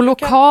okej. Och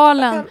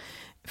lokalen.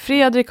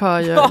 Fredrik har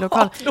ju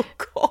lokal.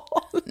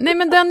 Nej,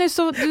 men den är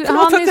så,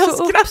 han är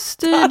så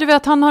uppstyrd, du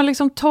vet, han har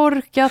liksom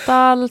torkat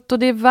allt och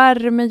det är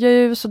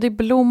värmeljus och det är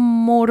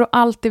blommor och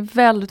allt är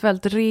väldigt,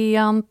 väldigt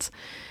rent.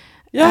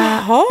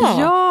 Jaha.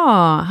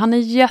 Ja, han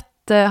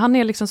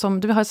är liksom som,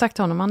 du har sagt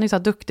till honom, han är så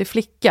här duktig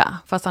flicka,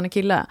 fast han är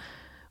kille.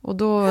 Och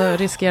då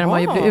riskerar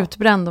man ju att bli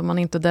utbränd om man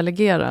inte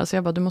delegerar. Så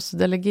jag bara, du måste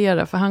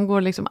delegera, för han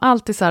går liksom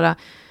alltid så här,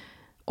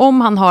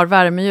 om han har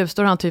värmeljus,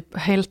 då har han typ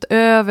hällt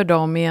över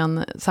dem i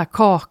en så här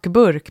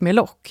kakburk med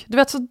lock. Du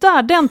vet, så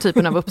där, den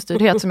typen av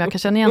uppstyrdhet som jag kan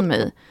känna igen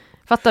mig i.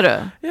 Fattar du?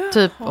 Jaha.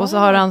 Typ, och så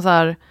har han så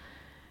här...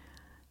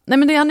 Nej,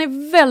 men han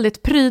är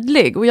väldigt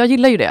prydlig, och jag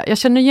gillar ju det. Jag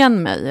känner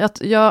igen mig.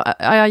 Jag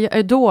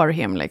adore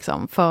him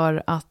liksom,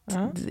 för att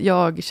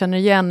jag känner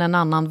igen en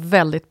annan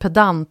väldigt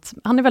pedant.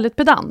 Han är väldigt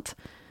pedant.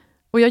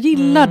 Och jag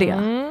gillar det.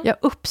 Jag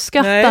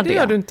uppskattar det. Nej, det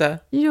gör du inte.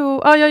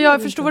 Jo,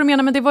 jag förstår vad du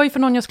menar, men det var ju för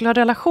någon jag skulle ha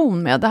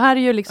relation med. Det här är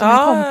ju liksom en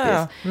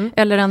kompis.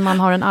 Eller en man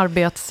har en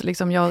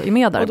liksom jag är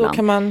med där. Och då ibland.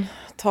 kan man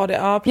ta det,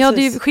 precis. Ja,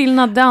 det är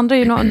skillnad. Det andra är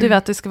ju du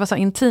vet, det ska vara så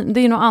intimt. Det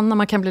är ju något annat,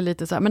 man kan bli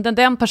lite så här. Men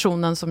den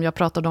personen som jag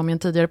pratade om i en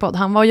tidigare podd,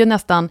 han var ju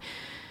nästan...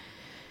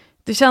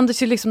 Det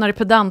kändes ju liksom när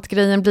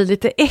pedantgrejen blir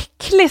lite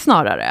äcklig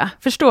snarare.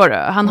 Förstår du?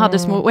 Han hade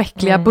små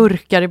äckliga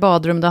burkar i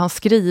badrum där han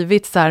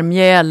skrivit så här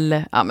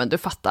mjäll. Ja, men du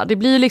fattar. Det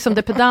blir liksom,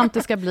 det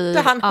pedantiska blir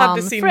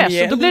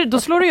unfresh. Och då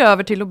slår det ju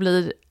över till att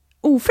bli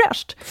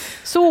ofräscht.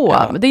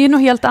 Så, det är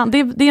nog helt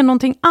det är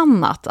någonting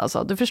annat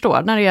alltså. Du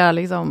förstår, när det är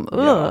liksom...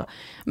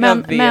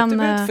 Men du vill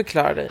inte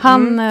förklara dig.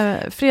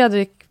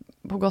 Fredrik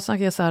på Gottsnack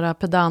är så här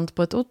pedant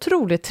på ett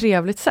otroligt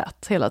trevligt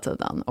sätt hela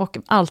tiden. Och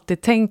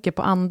alltid tänker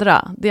på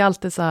andra. Det är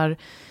alltid så här...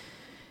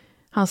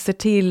 Han ser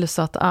till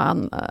så att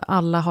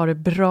alla har det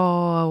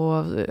bra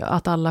och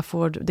att alla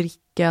får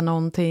dricka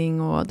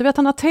någonting. Och, du vet,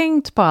 han har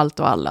tänkt på allt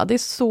och alla. Det är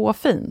så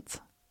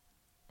fint.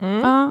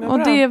 Och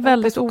det är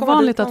väldigt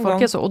ovanligt att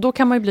folk är så. Och då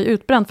kan man ju bli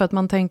utbränd för att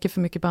man tänker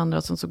för mycket på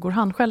andra, så går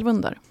han själv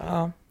under.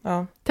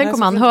 Tänk om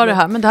man hör det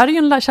här. Men det här är ju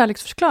en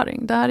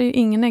kärleksförklaring. Det här är ju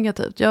inget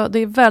negativt. Det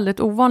är väldigt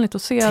ovanligt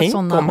att se sådana.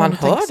 Tänk om han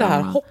hör det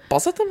här.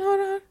 Hoppas att han hör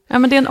det här. Ja,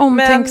 men det är en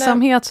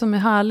omtänksamhet som är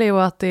härlig,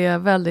 och att det är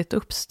väldigt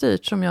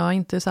uppstyrt som jag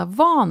inte är så här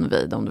van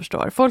vid, om du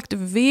förstår. Folk, du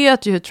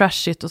vet ju hur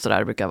trashigt och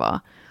sådär brukar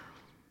vara.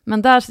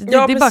 Men där,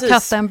 det är bara att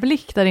kasta en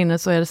blick där inne,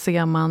 så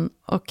ser man,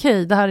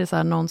 okej, det här är så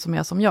här någon som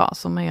är som jag,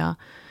 som är...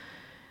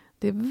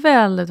 Det är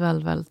väldigt,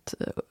 väldigt, väldigt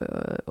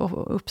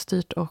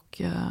uppstyrt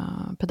och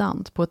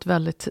pedant på ett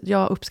väldigt...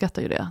 Jag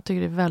uppskattar ju det. Jag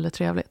tycker det är väldigt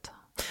trevligt.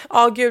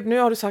 Ja, gud, nu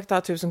har du sagt det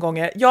här 1000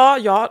 gånger.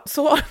 Ja,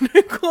 så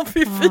nu går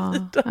vi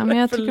vidare. Ja, men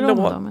jag tycker om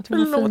dem. Jag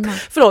tycker de är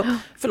fina.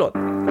 Förlåt.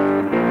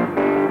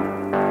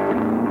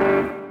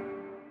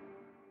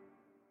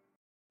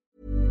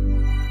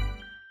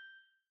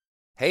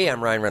 Hey,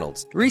 I'm Ryan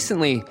Reynolds.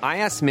 Recently, I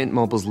asked Mint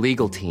Mobile's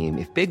legal team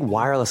if big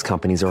wireless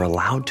companies are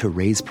allowed to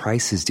raise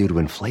prices due to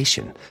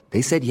inflation.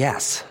 They said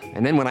yes.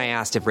 And then when I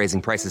asked if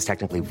raising prices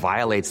technically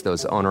violates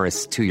those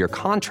onerous 2-year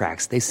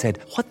contracts, they said,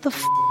 "What the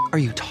f*** are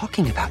you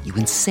talking about, you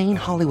insane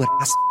Hollywood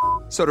ass?"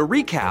 So to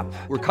recap,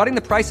 we're cutting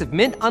the price of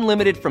Mint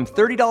Unlimited from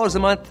 $30 a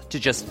month to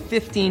just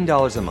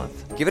 $15 a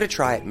month. Give it a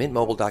try at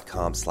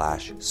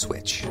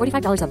mintmobile.com/switch.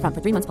 $45 up front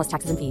for 3 months plus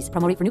taxes and fees.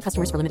 Promo rate for new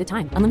customers for limited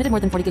time. Unlimited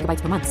more than 40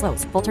 gigabytes per month.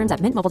 Slows full terms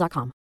at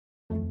mintmobile.com.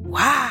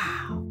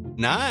 Wow.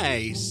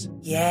 Nice.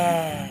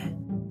 Yeah.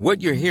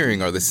 What you're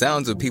hearing are the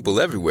sounds of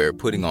people everywhere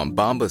putting on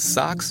Bombas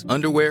socks,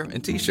 underwear,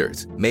 and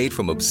T-shirts made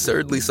from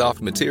absurdly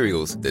soft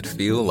materials that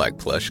feel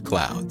like plush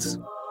clouds.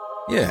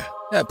 Yeah,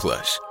 that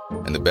plush.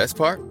 And the best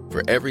part?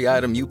 For every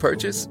item you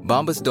purchase,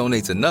 Bombas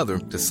donates another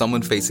to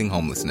someone facing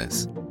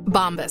homelessness.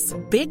 Bombas.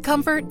 Big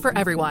comfort for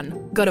everyone.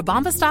 Go to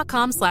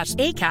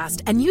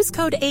bombas.com/ACAST and use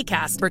code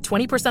ACAST for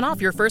 20%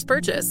 off your first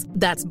purchase.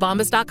 That's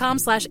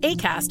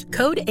bombas.com/ACAST.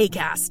 Code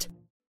ACAST.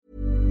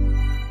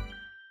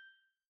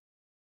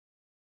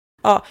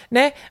 Ja,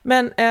 nej,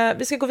 men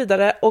vi ska gå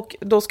vidare, och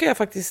då ska jag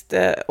faktiskt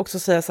också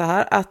säga så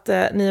här att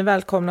ni är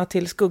välkomna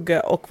till Skugge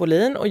och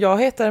Volin, och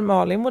jag heter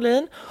Malin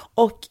Volin,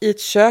 och i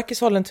ett kök i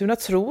Sollentuna,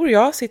 tror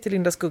jag, sitter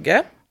Linda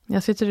Skugge.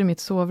 Jag sitter i mitt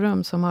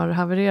sovrum som har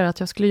havererat.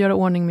 Jag skulle göra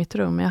ordning mitt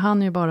rum, men jag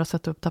hann ju bara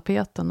sätta upp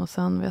tapeten, och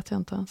sen vet jag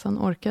inte, sen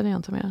orkade jag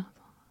inte mer.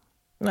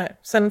 Nej,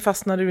 sen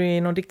fastnade du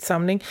i någon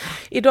diktsamling.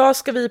 Idag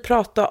ska vi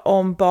prata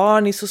om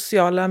barn i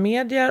sociala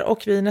medier,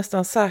 och vi är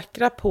nästan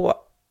säkra på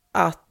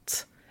att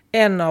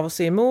en av oss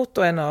är emot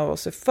och en av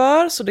oss är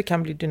för, så det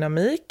kan bli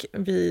dynamik.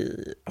 Vi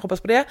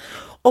hoppas på det.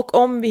 Och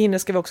om vi hinner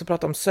ska vi också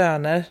prata om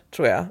söner,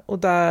 tror jag. Och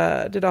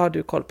det där har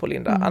du koll på,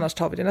 Linda. Annars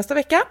tar vi det nästa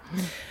vecka.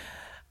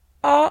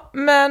 Ja,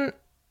 men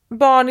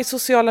barn i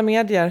sociala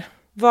medier.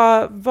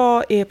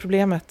 Vad är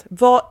problemet?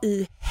 Vad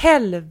i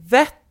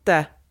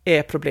helvete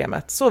är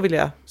problemet? Så vill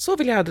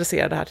jag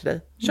adressera det här till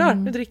dig. Kör,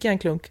 nu dricker jag en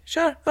klunk.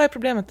 Kör, vad är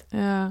problemet?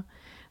 Ja.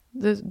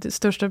 Det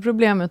största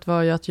problemet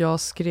var ju att jag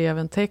skrev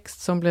en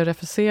text som blev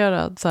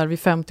refuserad så här vid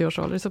 50 års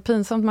ålder. Det är så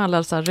pinsamt med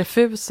alla så här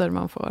refuser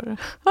man får.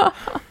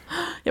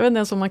 Jag vet inte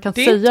ens om man kan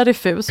säga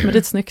refus, men det är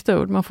ett snyggt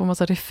ord. Man får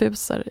massa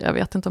refuser. Jag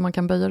vet inte om man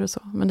kan böja det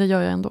så, men det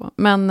gör jag ändå.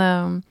 Men,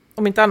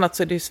 om inte annat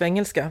så är det ju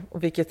svengelska,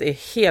 vilket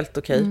är helt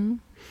okej.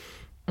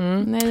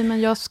 Nej,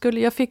 men jag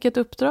fick ett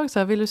uppdrag så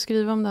här, vill du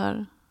skriva om det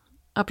här?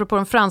 apropå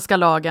den franska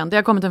lagen, det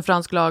har kommit en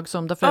fransk lag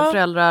som där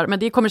föräldrar, men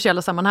det är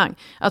kommersiella sammanhang,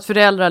 att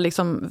föräldrar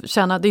liksom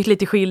känner, det är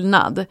lite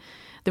skillnad.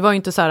 Det var ju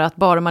inte så här att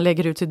bara man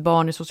lägger ut sitt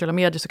barn i sociala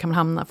medier så kan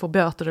man få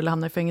böter eller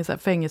hamna i fängelse.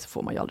 Fängelse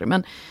får man ju aldrig,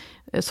 men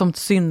som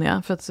synd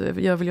är, för att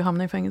jag vill ju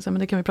hamna i fängelse, men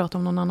det kan vi prata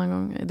om någon annan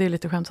gång. Det är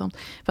lite skämtsamt,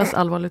 fast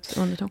allvarligt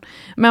underton.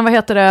 Men vad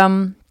heter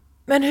det?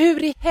 Men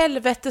hur i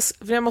helvete,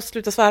 jag måste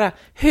sluta svära,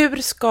 hur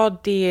ska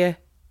det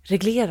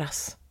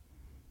regleras?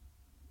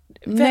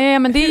 Nej,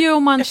 men det är ju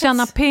om man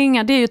tjänar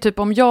pengar. Det är ju typ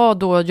om jag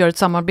då gör ett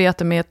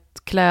samarbete med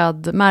ett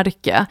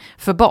klädmärke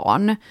för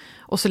barn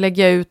och så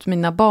lägger jag ut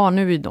mina barn,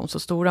 nu är de så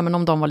stora, men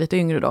om de var lite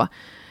yngre då.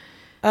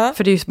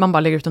 För det är ju, man bara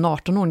lägger ut en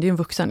 18-åring, det är ju en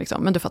vuxen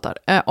liksom, men du fattar.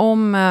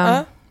 Om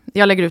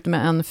jag lägger ut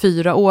med en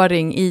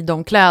 4-åring i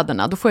de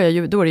kläderna, då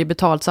är det ju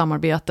betalt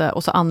samarbete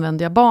och så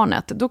använder jag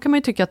barnet. Då kan man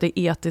ju tycka att det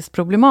är etiskt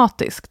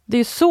problematiskt. Det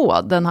är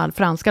så den här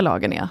franska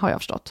lagen är, har jag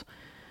förstått.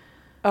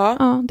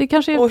 Ja, det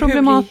kanske är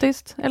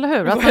problematiskt, eller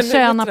hur? Att man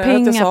tjänar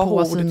pengar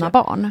på sina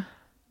barn.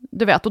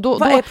 Du vet, och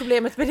vad är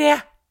problemet med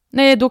det?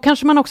 Nej, då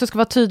kanske man också ska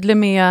vara tydlig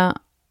med,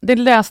 det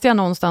läste jag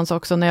någonstans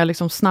också när jag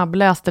liksom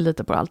snabbläste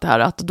lite på allt det här,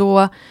 att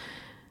då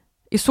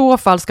i så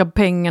fall ska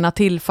pengarna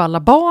tillfalla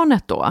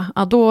barnet då.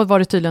 Ja, då var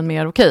det tydligen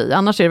mer okej.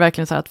 Annars är det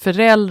verkligen så här att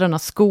föräldrarna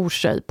skor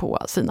sig på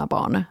sina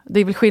barn. Det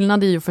är väl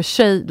skillnad i och för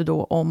sig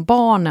då om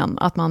barnen,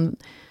 att man,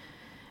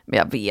 men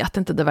jag vet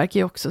inte, det verkar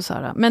ju också så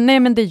här. Men nej,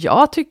 men det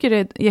jag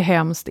tycker är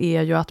hemskt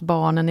är ju att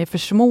barnen är för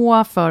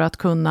små för att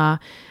kunna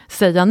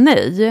säga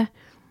nej.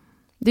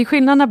 Det är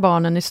skillnad när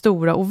barnen är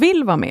stora och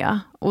vill vara med.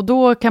 Och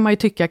då kan man ju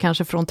tycka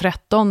kanske från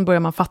 13 börjar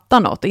man fatta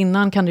något.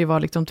 Innan kan det ju vara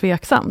liksom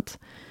tveksamt.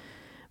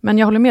 Men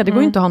jag håller med, det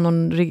går ju inte att ha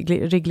någon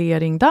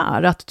reglering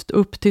där. Att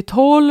upp till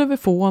 12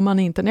 får man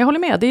inte. Nej, jag håller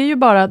med, det är ju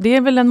bara, det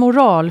är väl en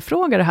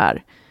moralfråga det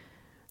här.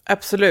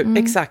 Absolut,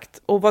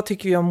 exakt. Och vad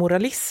tycker vi om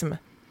moralism?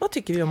 Vad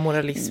tycker vi om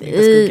moralism?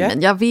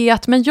 Men jag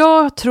vet, men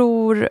jag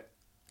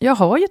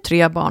har ju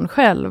 3 barn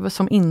själv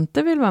som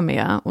inte vill vara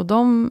med. Och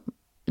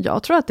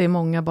jag tror att det är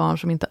många barn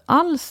som inte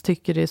alls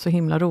tycker det är så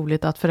himla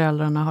roligt att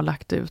föräldrarna har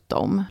lagt ut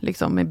dem,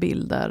 liksom med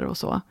bilder och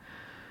så.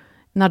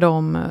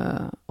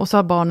 Och så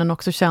har barnen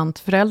också känt,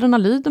 föräldrarna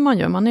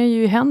lyder man är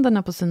ju i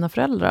händerna på sina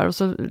föräldrar. Och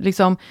så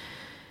liksom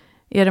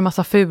är det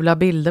massa fula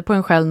bilder på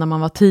en själv när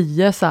man var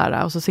 10 så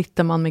här, och så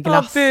sitter man med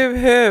glass.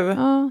 Buhu!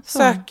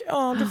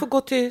 Du får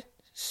gå till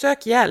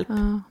sök hjälp.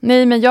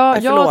 Nej, men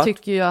jag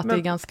tycker ju att det är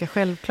ganska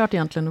självklart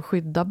egentligen att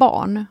skydda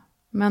barn.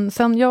 Men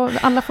sen,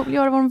 alla får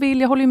göra vad de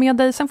vill, jag håller ju med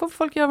dig, sen får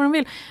folk göra vad de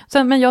vill.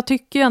 Men jag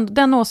tycker ju ändå,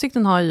 den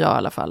åsikten har jag i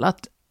alla fall,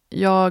 att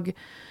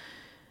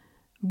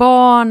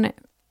barn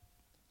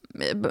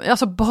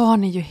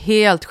är ju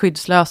helt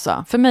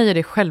skyddslösa. För mig är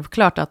det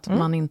självklart att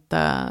man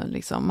inte,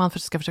 liksom, man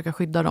ska försöka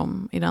skydda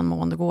dem i den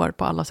mån det går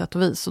på alla sätt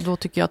och vis. Och då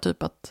tycker jag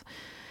typ att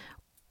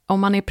om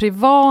man är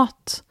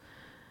privat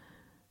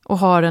och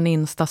har en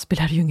Insta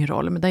spelar det ju ingen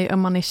roll. Men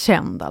om man är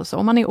känd alltså,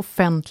 om man är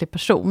offentlig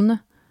person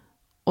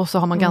och så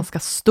har man ganska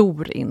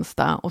stor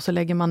Insta och så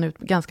lägger man ut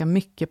ganska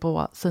mycket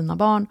på sina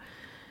barn.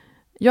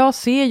 Jag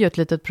ser ju ett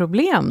litet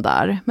problem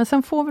där, men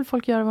sen får väl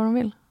folk göra vad de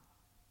vill.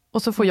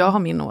 Och så får jag ha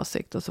min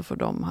åsikt och så får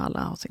de alla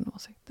ha sin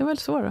åsikt. Det är väl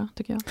så då,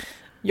 tycker jag.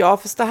 Ja,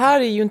 fast det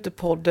här är ju inte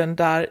podden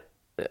där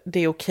det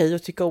är okej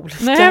att tycka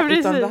olika. Nej,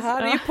 utan det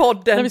här är ju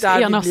podden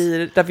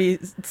där vi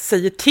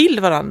säger till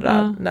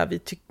varandra när vi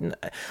tycker.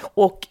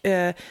 Och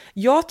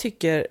jag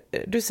tycker,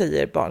 du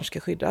säger barn ska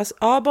skyddas.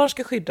 Ja, barn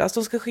ska skyddas.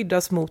 De ska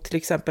skyddas mot till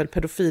exempel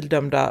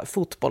pedofildömda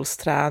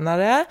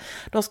fotbollstränare.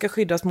 De ska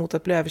skyddas mot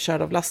att bli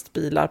överkörda av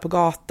lastbilar på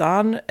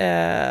gatan.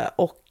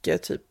 Och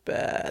typ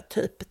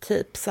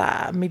så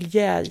här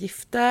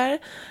miljögifter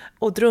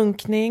och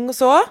drunkning och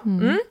så.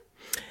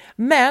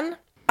 Men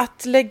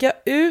att lägga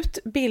ut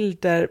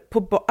bilder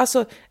på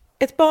alltså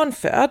ett barn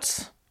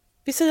föds.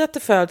 Vi säger att det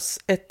föds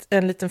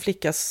en liten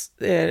flicka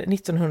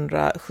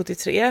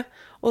 1973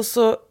 och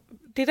så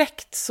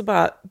direkt så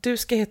bara, du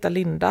ska heta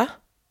Linda.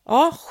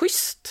 Ja,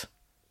 schysst.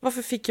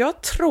 Varför fick jag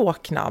ett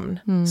tråknamn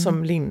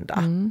som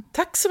Linda?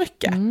 Tack så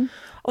mycket.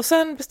 Och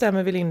sen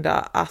bestämmer vi, Linda,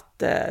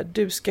 att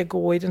du ska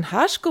gå i den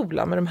här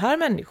skolan med de här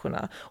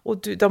människorna. Och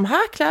de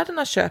här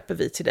kläderna köper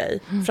vi till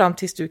dig fram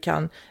tills du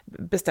kan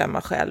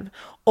bestämma själv.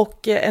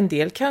 Och en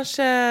del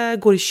kanske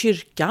går i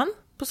kyrkan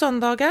på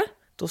söndagar.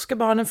 Då ska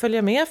barnen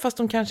följa med fast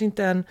de kanske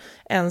inte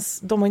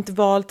de har inte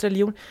valt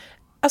religion.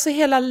 Alltså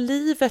hela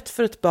livet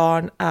för ett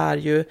barn är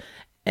ju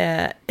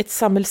ett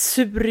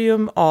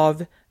sammelsurium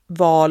av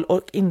val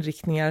och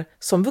inriktningar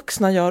som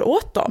vuxna gör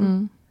åt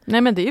dem.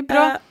 Nej, men det är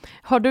bra.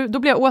 Då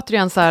blir jag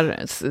återigen så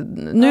här,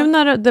 nu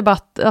när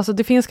debatt, alltså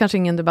det finns kanske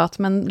ingen debatt,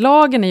 men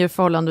lagen är ju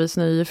förhållandevis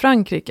ny i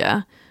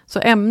Frankrike. Så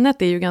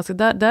ämnet är ju ganska,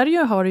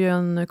 där har du ju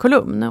en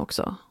kolumn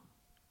också.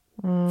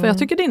 För jag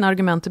tycker dina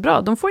argument är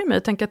bra. De får ju mig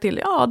att tänka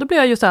till, då blir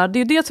jag ju så här, det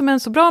är det som är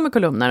så bra med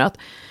kolumner, att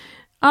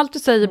allt du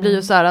säger blir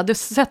ju så här, det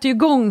sätter ju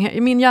igång,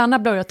 i min hjärna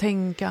börjar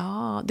tänka,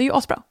 det är ju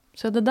asbra.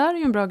 Så det där är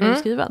ju en bra grej att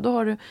skriva, då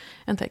har du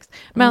en text.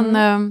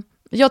 Men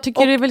jag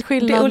tycker det är väl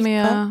skillnad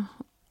med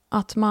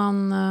att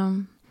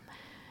man...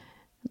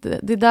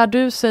 det där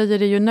du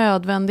säger är ju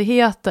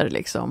nödvändigheter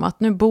liksom. Att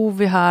nu bor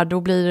vi här,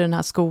 då blir det den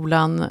här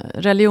skolan.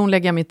 Religion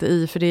lägger jag mig inte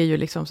i, för det är ju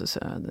liksom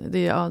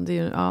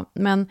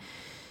men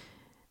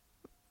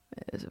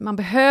man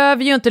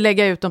behöver ju inte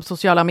lägga ut dem på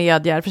sociala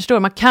medier, förstår du?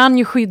 Man kan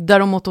ju skydda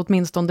dem mot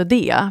åtminstone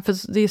det.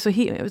 För det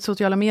är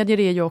sociala medier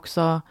är ju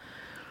också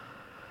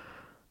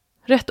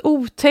rätt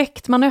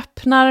otäckt. Man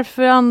öppnar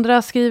för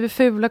andra, skriver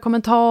fula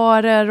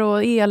kommentarer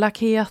och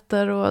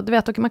elakheter. Och du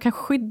vet, man kan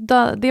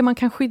skydda, det man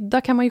kan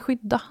skydda kan man ju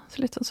skydda.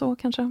 Så lite så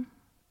kanske.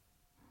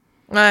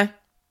 Nej,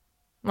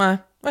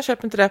 jag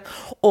köper inte det.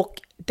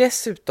 Och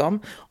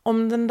dessutom,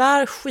 om den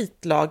där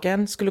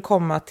skitlagen skulle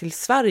komma till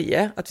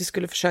Sverige, att vi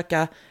skulle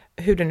försöka,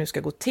 hur det nu ska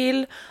gå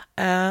till,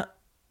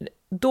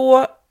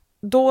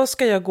 då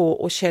ska jag gå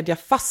och kedja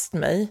fast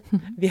mig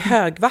vid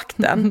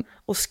högvakten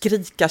och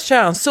skrika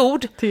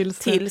könsord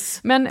tills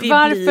men vi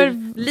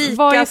varför, blir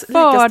vad är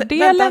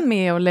fördelen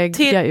med att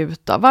lägga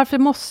ut då? Varför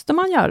måste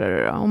man göra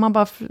det då? Om man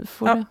bara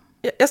får det?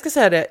 Jag ska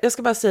säga det, jag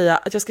ska bara säga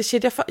att jag ska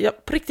kedja fast,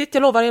 på riktigt,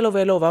 jag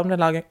lovar om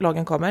den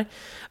lagen kommer,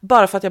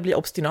 bara för att jag blir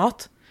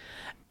obstinat,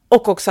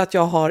 och också att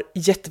jag har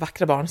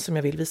jättevackra barn som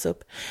jag vill visa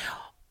upp.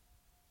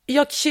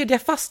 Jag kedjar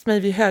fast mig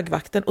vid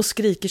högvakten och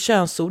skriker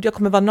könsord. Jag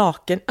kommer vara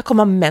naken. Jag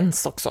kommer ha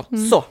mens också.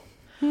 Så.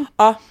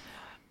 Ja.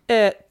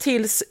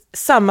 Tills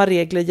samma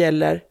regler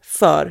gäller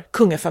för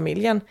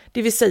kungafamiljen.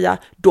 Det vill säga,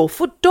 då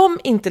får de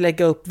inte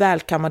lägga upp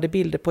välkammade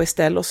bilder på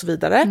Estelle och så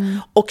vidare.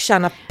 Och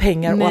tjäna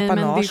pengar och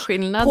apanage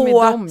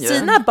på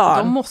sina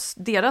barn.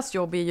 Deras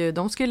jobb är ju,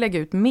 de ska ju lägga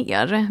ut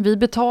mer. Vi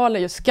betalar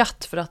ju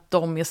skatt för att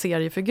de är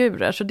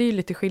seriefigurer. Så det är ju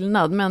lite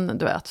skillnad. Men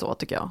du vet, så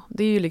tycker jag.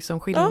 Det är ju liksom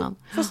skillnad.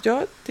 Ja, fast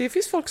det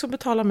finns folk som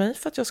betalar mig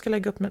för att jag ska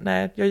lägga upp.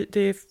 Nej,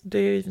 det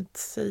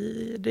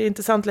är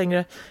inte sant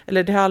längre.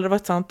 Eller det har aldrig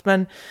varit sant,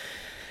 men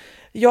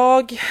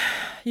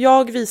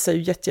jag visar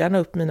ju jättegärna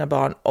upp mina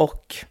barn,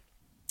 och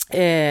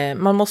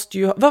man måste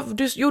ju...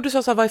 Du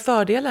sa så här, vad är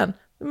fördelen?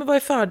 Men vad är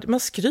fördelen? Man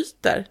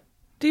skryter.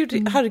 Det är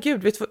ju,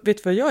 herregud, vet du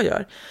vad jag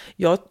gör?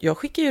 Jag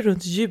skickar ju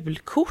runt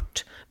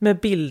julkort med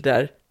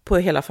bilder på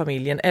hela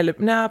familjen,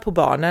 eller på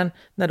barnen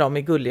när de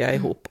är gulliga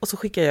ihop, och så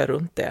skickar jag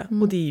runt det.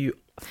 Och det är ju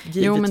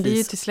givetvis, jo, men det är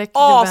ju till släkt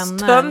och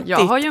vänner. Jag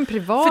har ju en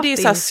privat, för det är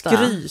så här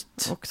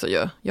skryt också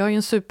ju. Jag har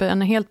ju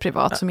en helt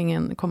privat som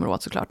ingen kommer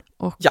åt såklart.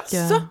 Och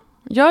jaså?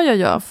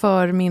 Ja,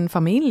 för min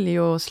familj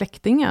och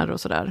släktingar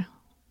och sådär.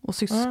 Och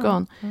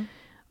syskon.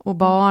 Och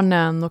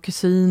barnen och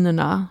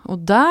kusinerna. Och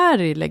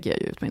där lägger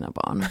jag ju ut mina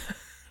barn.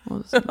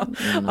 Och så.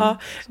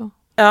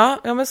 Ja,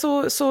 men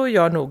så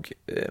gör nog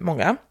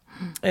många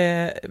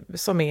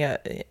som är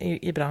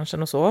i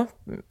branschen och så.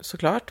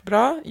 Såklart,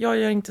 bra. Jag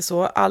gör inte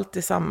så. Allt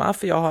är samma,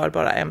 för jag har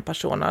bara en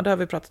persona. Det har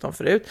vi pratat om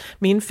förut.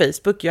 Min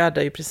Facebook, jag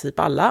addar i princip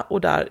alla.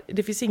 Och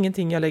det finns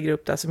ingenting jag lägger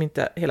upp där som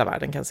inte hela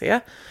världen kan se.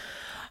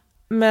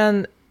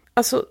 Men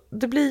alltså,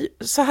 det blir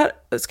så här,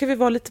 ska vi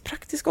vara lite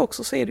praktiska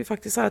också, så är det ju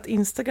faktiskt så här att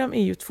Instagram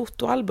är ju ett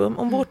fotoalbum.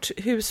 Om vårt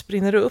hus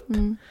brinner upp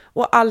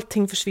och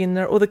allting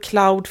försvinner och the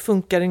cloud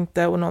funkar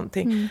inte och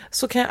någonting,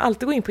 så kan jag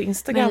alltid gå in på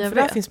Instagram, för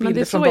där finns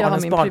bilder från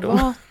barnens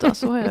barndom.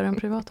 Så har jag den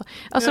privata.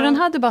 Alltså den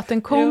här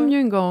debatten kom ju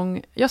en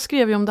gång, jag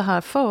skrev ju om det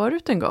här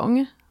förut en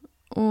gång,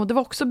 och det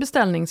var också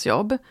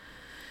beställningsjobb.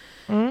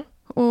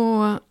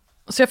 Och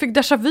så jag fick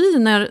déjà vu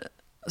när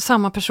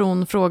samma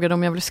person frågade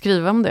om jag ville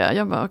skriva om det.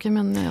 Jag bara, okej,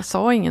 men jag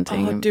sa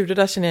ingenting. Det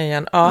där känner jag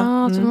igen.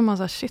 Så var man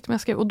så här, shit, men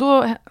jag skrev. Och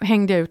då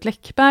hängde jag ut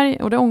Läckberg,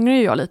 och det ångrar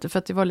jag lite, för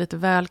att det var lite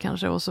väl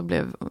kanske, och så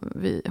blev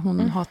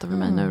hon hatade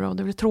mig nu då, och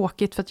det blev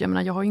tråkigt, för att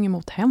jag har ju inget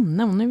emot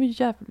henne. Hon är ju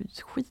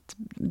jävligt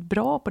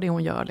skitbra på det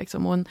hon gör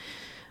liksom, och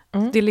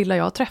det lilla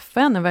jag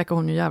träffade henne verkar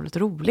hon ju jävligt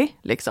rolig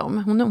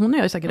liksom. Hon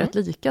är ju säkert rätt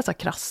lika så här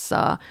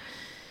krassa.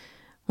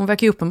 Hon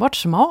verkar ju uppenbart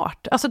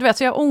smart. Alltså du vet,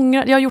 så jag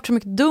har gjort så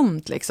mycket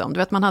dumt liksom. Du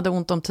vet, man hade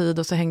ont om tid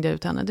och så hängde jag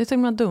ut henne. Det är så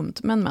himla dumt,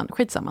 men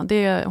skitsamma.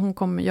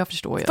 Jag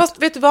förstår ju.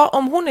 Fast vet du vad,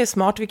 om hon är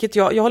smart, vilket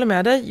jag håller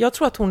med dig. Jag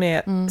tror att hon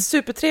är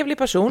supertrevlig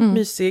person,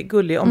 mysig,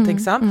 gullig,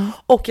 omtänksam.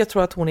 Och jag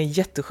tror att hon är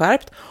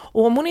jätteskärpt.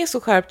 Och om hon är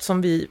så skärpt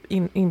som vi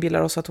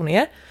inbillar oss att hon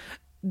är,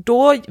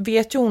 då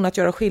vet ju hon att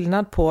göra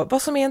skillnad på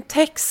vad som är en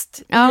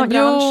text i en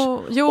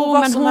bransch. Jo, och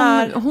vad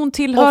men hon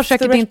tillhör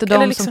säkert inte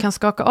de liksom som kan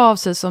skaka av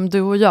sig som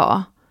du och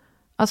jag.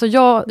 Alltså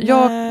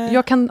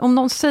jag kan, om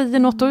någon säger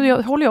något,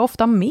 då håller jag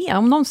ofta med.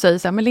 Om någon säger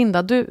så här, men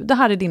Linda, det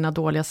här är dina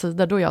dåliga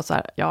sidor, då är jag så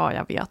här, ja,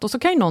 jag vet. Och så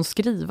kan ju någon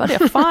skriva det,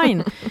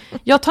 fine.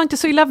 Jag tar inte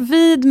så illa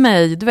vid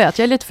mig, du vet.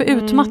 Jag är lite för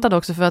utmattad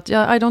också för att I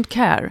don't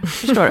care,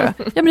 förstår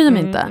du? Jag bryr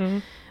mig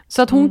inte.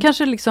 Så att hon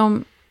kanske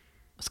liksom,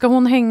 ska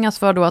hon hängas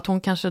för då att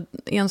hon kanske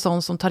är en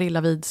sån som tar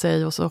illa vid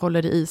sig och så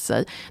håller det i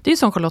sig. Det är ju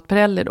som Charlotte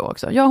Perrelli då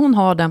också. Ja, hon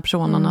har den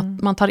personen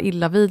att man tar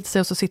illa vid sig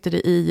och så sitter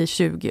det i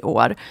 20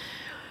 år.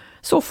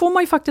 Så får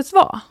man ju faktiskt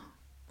vara.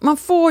 Man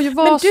får ju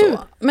vara så.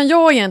 Men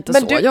jag är inte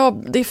så.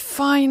 Det är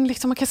fine,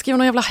 liksom, man kan skriva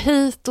någon jävla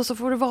hit och så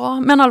får det vara.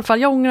 Men i alla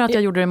fall, jag ångrar att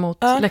jag gjorde det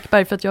mot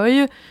Läckberg, för att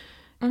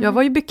jag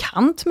var ju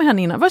bekant med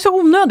henne innan. Det var så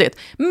onödigt.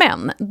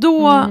 Men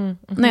då,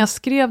 när jag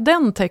skrev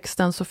den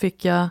texten, så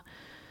fick jag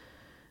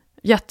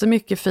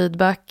jättemycket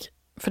feedback.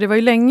 För det var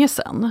ju länge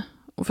sedan.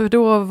 Och för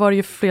då var det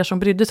ju fler som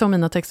brydde sig om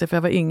mina texter, för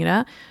jag var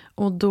yngre.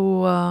 Och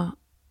då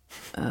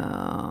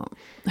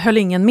höll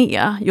ingen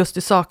med just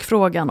i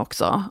sakfrågan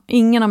också.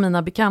 Ingen av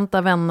mina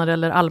bekanta, vänner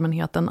eller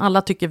allmänheten,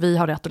 alla tycker vi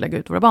har rätt att lägga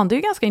ut våra barn. Det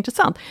är ganska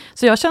intressant.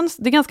 Så jag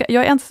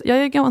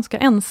är ganska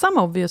ensam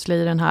obviously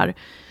i den här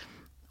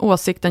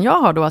åsikten jag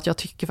har då, att jag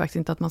tycker faktiskt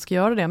inte att man ska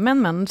göra det.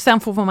 Men sen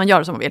får man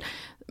göra som man vill.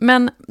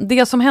 Men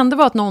det som hände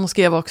var att någon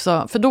skrev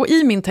också, för då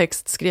i min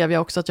text skrev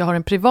jag också att jag har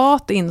en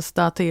privat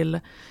Insta till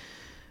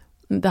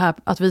det här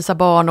att visa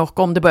barn och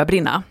om det börjar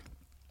brinna.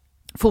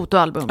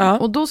 Fotoalbum. Ja.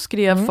 Och då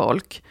skrev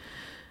folk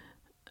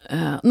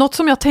något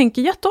som jag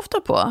tänker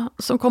jätteofta på,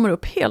 som kommer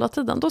upp hela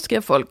tiden. Då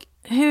skrev folk,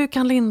 hur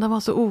kan Linda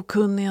vara så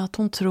okunnig att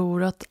hon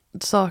tror att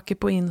saker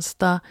på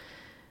Insta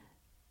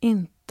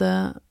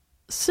inte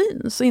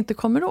syns och inte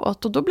kommer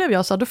åt? Och då blev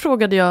jag så här, då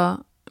frågade jag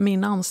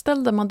min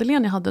anställda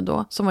Madeleine jag hade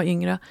då, som var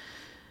yngre.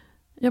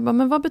 Jag bara,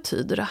 men vad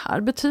betyder det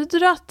här? Betyder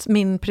det att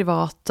min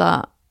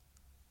privata,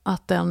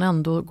 att den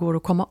ändå går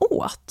att komma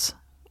åt?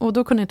 Och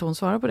då kunde inte hon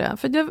svara på det.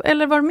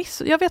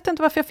 Jag vet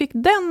inte varför jag fick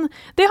den.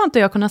 Det har inte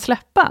jag kunnat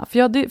släppa.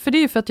 För det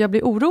är ju för att jag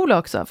blir orolig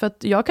också. För att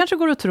jag kanske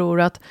går och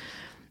tror att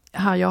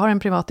jag har en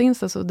privat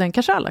Insta, så den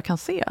kanske alla kan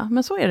se.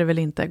 Men så är det väl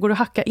inte. Går du att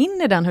hacka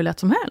in i den hur lätt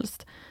som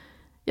helst?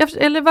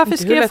 Eller varför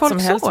skrev folk så?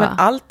 Helst, men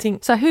allting,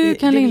 så här, hur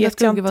kan Linda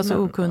Skugge vara så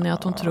okunnig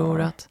att hon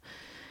tror att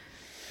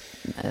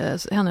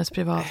hennes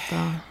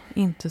privata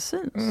inte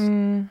syns?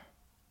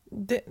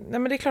 Nej,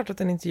 men det är klart att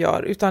den inte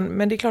gör,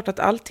 men det är klart att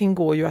allting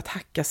går ju att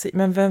hacka sig.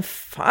 Men vem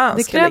fan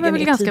det ska lägga ner kräver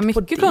väl ganska tid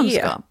mycket på det?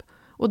 kunskap.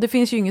 Och det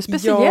finns ju inget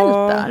speciellt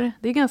där.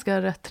 Det är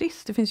ganska rätt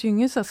trist. Det finns ju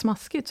inget så här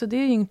smaskigt. Så det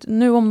är ju inte,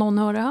 nu om någon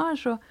hör det här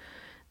så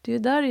det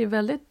där är ju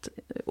väldigt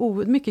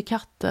mycket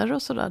katter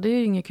och sådär. Det är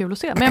ju inget kul att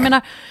se. Men jag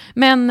menar,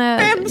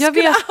 vem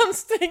skulle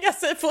anstränga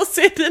sig för att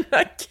se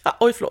dina katter?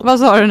 Oj, förlåt. Vad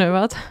sa du nu?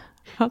 Att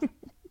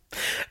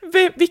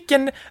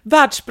vilken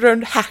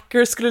världsberömd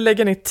hacker skulle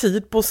lägga ner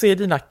tid på att se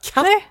dina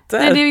katter?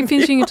 Nej, det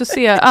finns ju inget att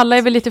se. Alla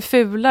är väl lite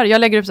fulare.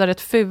 Jag lägger upp så här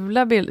rätt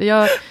fula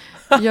bilder.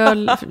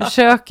 Jag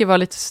försöker vara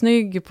lite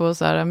snygg på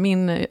så här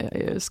min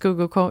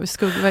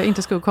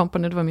inte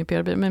skuggkompani, det var min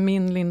PR-bil, men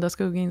min Linda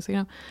Skugge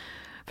Instagram.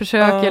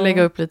 Försöker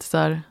lägga upp lite så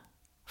här,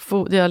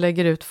 jag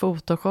lägger ut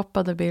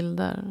photoshoppade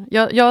bilder.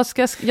 Jag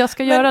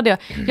ska göra det.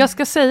 Jag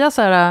ska säga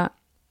så här,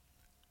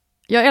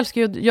 jag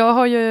älskar ju,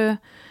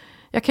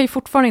 jag kan ju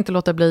fortfarande inte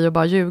låta bli att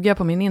bara ljuga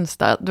på min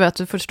Insta.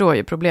 Du förstår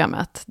ju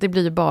problemet. Det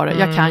blir ju bara,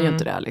 jag kan ju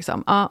inte det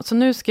liksom. Ja, så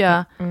nu ska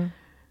jag,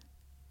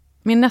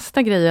 min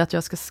nästa grej är att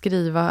jag ska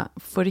skriva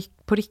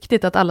på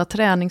riktigt att alla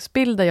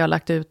träningsbilder jag har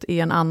lagt ut i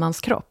en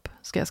annans kropp.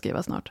 Ska jag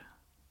skriva snart.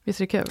 Visst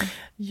är det kul?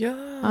 Ja.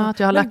 Att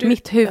jag har lagt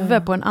mitt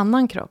huvud på en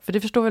annan kropp. För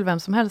det förstår väl vem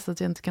som helst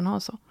att jag inte kan ha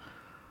så.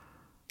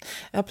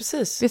 Ja,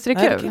 precis. Visst är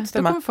det kul?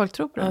 Då kommer folk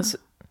tro på det. Alltså,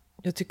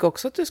 jag tycker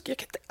också att I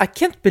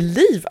can't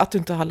believe att du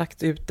inte har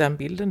lagt ut den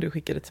bilden du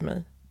skickade till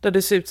mig. Där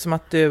det ser ut som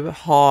att du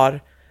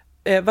har,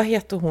 vad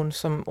heter hon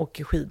som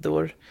åker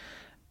skidor?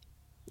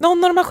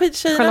 Någon av de här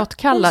skidtjejerna. Charlotte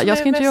Kalla. Jag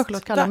ska inte göra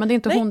Charlotte Kalla, men det är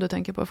inte hon du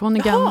tänker på. För hon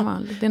är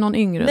gammal. Det är någon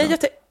yngre. Nej,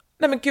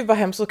 nej men gud vad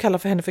hemskt att kalla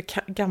för henne för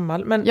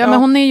gammal. Men, men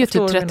hon är ju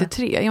typ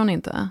 33, är hon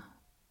inte?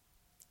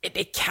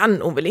 Det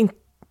kan hon väl inte.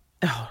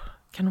 Ja,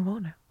 kan hon vara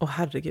det?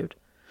 Herregud.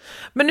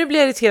 Men nu blir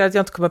jag irriterad att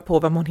jag inte kommer på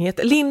vad hon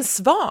heter. Linn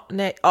Svan?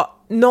 Nej,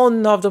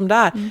 någon av dem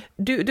där.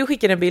 Du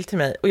skickade en bild till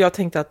mig och jag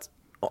tänkte att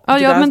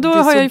men då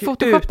har jag ju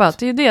photoshoppat.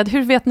 Det är ju det.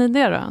 Hur vet ni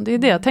det då? Det är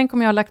det. Tänk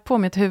om jag har lagt på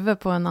mitt huvud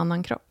på en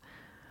annan kropp.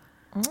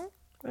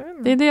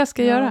 Det är det jag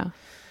ska göra.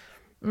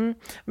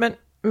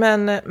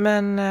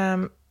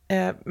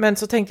 Men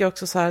så tänkte jag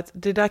också så här att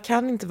det där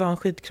kan inte vara en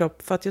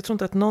skidkropp, för att jag tror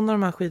inte att någon av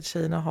de här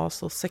skidtjejerna har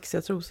så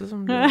sexiga trosor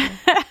som du har.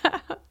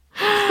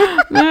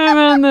 Nej,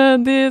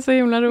 men det är så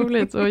himla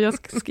roligt och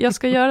jag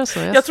ska göra så.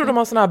 Jag tror de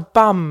har såna här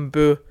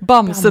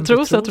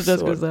bamsetrosor tror jag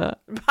skulle säga.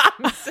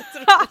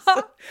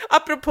 Bamsetrosor.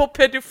 Apropå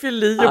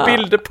pedofili och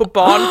bilder på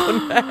barn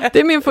på nätet. Det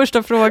är min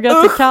första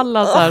fråga till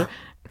Kalla så här.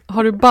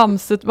 Har du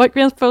bamset? Vad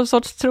för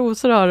sorts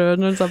trosor har du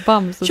när du sa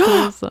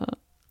bamsetrosa?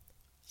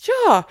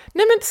 Ja,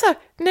 nej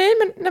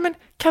men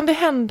kan det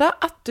hända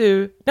att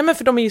du, nej men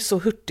för de är ju så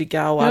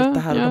hurtiga och allt det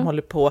här och de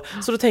håller på,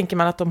 så då tänker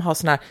man att de har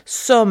såna här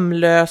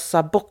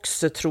sömlösa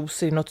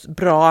boxertrosor i något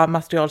bra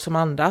material som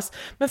andas,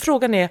 men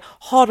frågan är,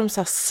 har de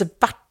så här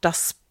svarta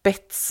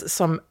spets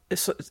som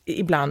så,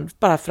 ibland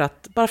bara för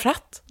att?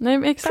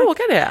 Nej, exakt.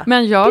 Fråga det.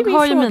 Men jag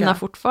har ju mina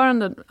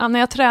fortfarande, när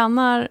jag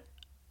tränar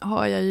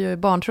har jag ju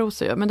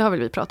barntrosor, men det har väl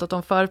vi pratat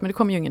om förut, men det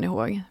kommer ju ingen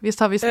ihåg. Visst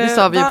sa vi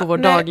ju på vår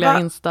dagliga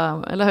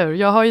Insta, eller hur?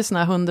 Jag har ju såna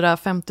här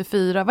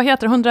 154, vad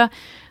heter det?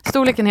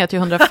 Storleken heter ju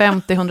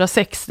 150,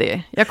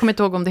 160. Jag kommer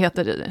inte ihåg om det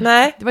heter...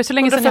 Nej, det var ju så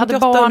länge sedan jag hade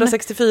barn.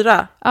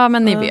 164. Ja,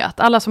 men ni vet.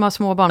 Alla som har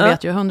små barn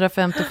vet ju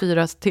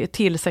 154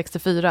 till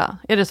 64.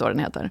 Är det så den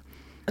heter?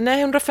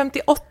 Nej,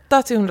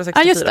 158 till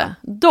 164. Ja, just det.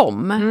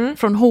 De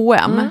från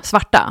H&M,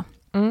 svarta,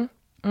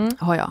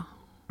 har jag.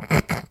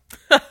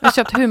 Jag har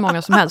köpt hur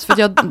många som helst, för att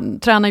jag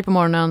tränar ju på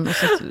morgonen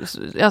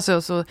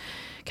och så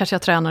kanske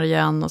jag tränar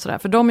igen och sådär.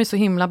 För de är så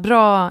himla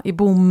bra i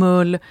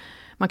bomull,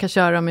 man kan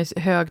köra dem i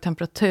hög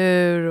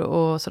temperatur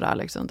och sådär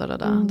liksom.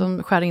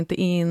 De skär inte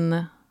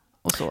in.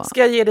 och så. Ska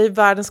jag ge dig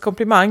världens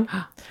komplimang?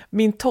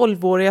 Min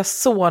 12-åriga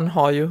son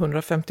har ju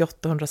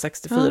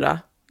 158-164.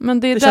 Men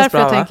det är Det känns därför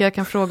bra, jag va? tänker jag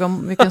kan fråga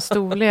om vilken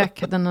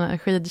storlek den här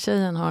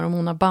skidtjejen har, om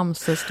hon har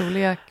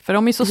Bamse-storlek. För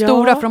de är så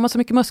stora, för de har så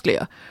mycket muskler ju.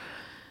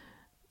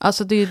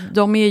 Alltså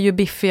de är ju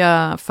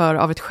biffiga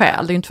av ett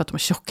skäl. Det är ju inte för att de är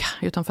tjocka,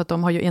 utan för att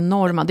de har ju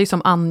enorma... Det är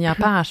som Anja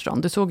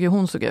Persson, du såg ju hur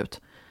hon såg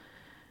ut.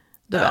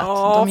 Du vet,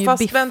 de är ju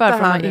biffar för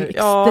de har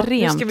extremt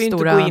nu ska vi inte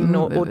stora gå in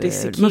och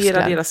dissekera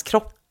muskler. deras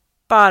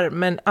kroppar,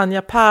 men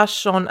Anja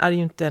Persson är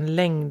ju inte en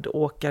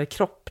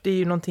längdåkarkropp, det är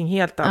ju någonting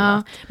helt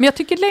annat. Ja, men jag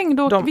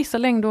tycker vissa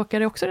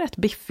längdåkare är också rätt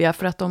biffiga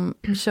för att de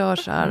kör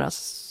så här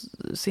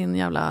sin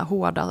jävla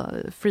hårda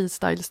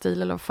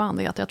freestyle-stil eller vad fan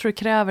det heter. Jag tror det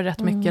kräver rätt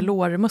mycket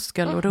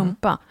lårmuskel och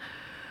rumpa.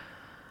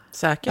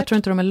 Säkert. Jag tror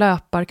inte de är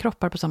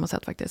löparkroppar på samma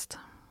sätt faktiskt.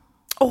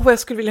 Jag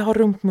skulle vilja ha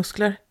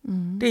rumpmuskler.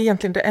 Det är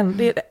egentligen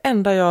det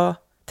enda jag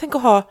tänker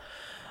ha.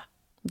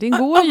 Det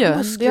går ju.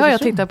 Det har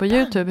jag tittat på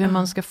YouTube hur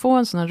man ska få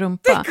en sån här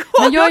rumpa.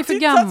 Men jag är för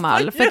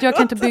gammal för att jag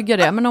kan inte bygga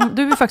det. Men om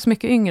du är faktiskt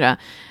mycket yngre.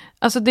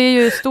 Alltså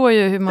det står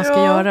ju hur man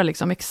ska göra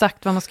liksom,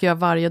 exakt vad man ska göra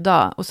varje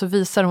dag. Och så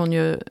visar hon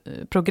ju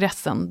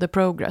the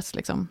progress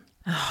liksom.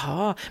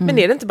 Jaha, men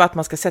är det inte bara att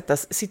man ska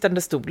sitta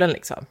under stolen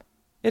liksom?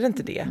 Är det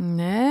inte det?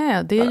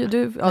 Nej, det är ju,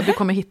 du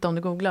kommer hitta om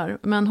du googlar.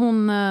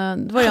 Men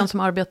det var ju en som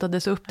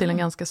arbetade sig upp till en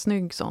ganska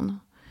snygg sån.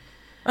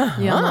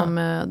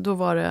 Då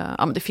var det,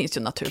 men det finns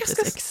ju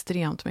naturligtvis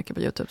extremt mycket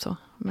på YouTube så.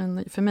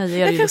 Men för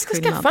mig är det ju jag ska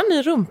skaffa en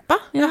ny rumpa.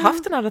 Jag har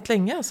haft den här rätt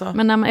länge alltså.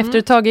 Men efter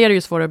ett tag är det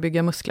ju svårare att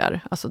bygga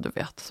muskler. Alltså du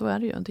vet, så är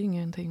det ju. Det är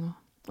ingenting.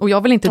 Och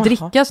jag vill inte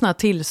dricka såna här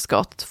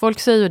tillskott. Folk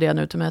säger ju det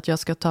nu till mig att jag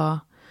ska ta...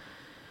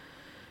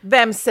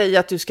 Vem säger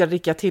att du ska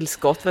dricka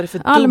tillskott? Vad är det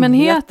för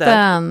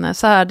allmänheten,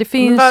 så här, det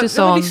finns ju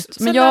sånt.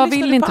 Men jag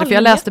vill inte det, för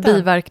jag läste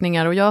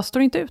biverkningar och jag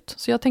står inte ut.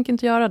 Så jag tänker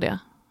inte göra det.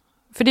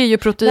 För det är ju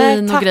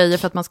protein och grejer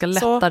för att man ska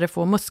lättare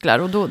få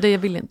muskler. Och det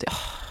vill inte jag.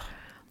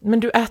 Men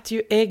du äter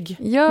ju ägg.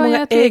 Ja, många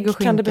jag äter ägg och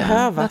kan det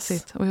behövas.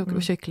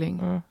 Och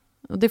kyckling.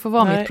 Och det får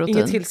vara mitt protein.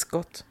 Inget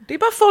tillskott. Det är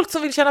bara folk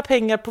som vill tjäna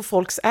pengar på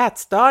folks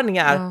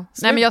ätstörningar. Ja.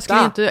 Nej, men jag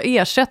skulle inte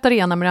ersätta det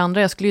ena med det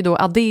andra. Jag skulle ju då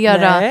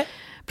addera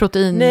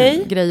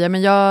proteingrejer.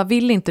 Men jag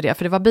vill inte det,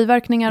 för det var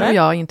biverkningar och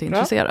jag är inte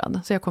intresserad.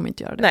 Så jag kommer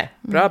inte göra det. Nej,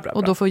 bra.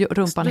 Och då får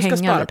rumpan hänga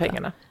spara lite.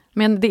 Pengarna.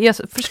 Men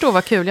förstå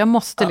vad kul. Jag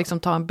måste liksom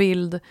ta en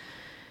bild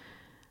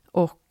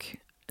och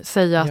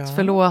säga att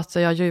förlåt,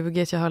 jag har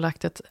ljugit, jag har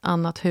lagt ett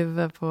annat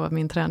huvud på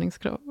min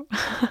träningskropp.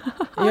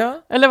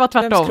 Ja. Eller vad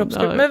tvärtom.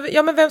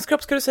 Men vems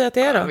kropp ska du säga att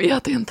det är då? Jag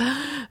vet inte.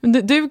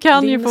 Du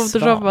kan ju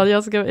photoshoppa.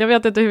 Jag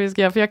vet inte hur vi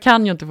ska göra, för jag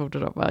kan ju inte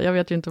photoshoppa. Jag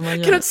vet ju inte hur man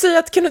gör. Kan du inte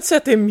säga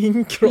att det är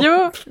min kropp?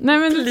 Jo, nej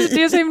men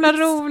det är så himla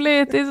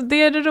roligt. Det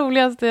är det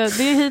roligaste.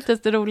 Det är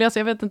hittills det roligaste.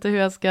 Jag vet inte hur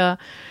jag ska...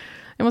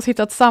 Jag måste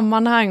hitta ett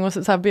sammanhang och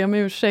så här be om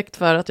ursäkt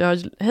för att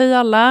hej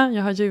alla,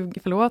 jag har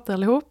ljugit, förlåt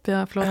allihop,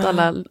 förlåt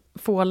alla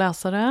få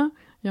läsare,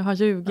 jag har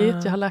ljugit,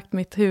 jag har lagt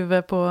mitt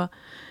huvud på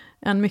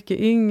en mycket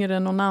yngre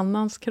än någon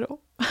annans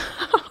kropp.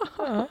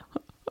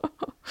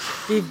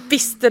 Vi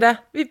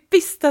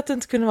visste att det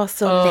inte kunde vara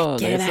så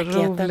läcker i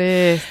verkligheten.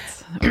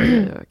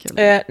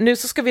 Roligt. Nu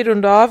så ska vi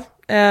runda av.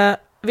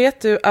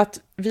 Vet du att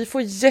vi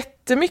får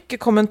jättemycket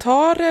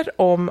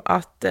kommentarer om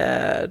att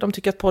de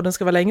tycker att podden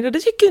ska vara längre. Det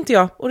tycker inte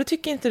jag, och det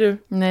tycker inte du.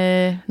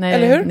 Nej.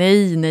 Eller hur?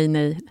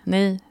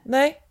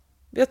 Nej.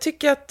 Jag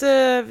tycker att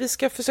vi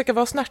ska försöka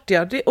vara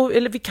snärtiga.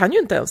 Eller vi kan ju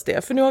inte ens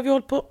det, för nu har vi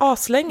hållit på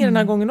aslänge den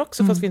här gången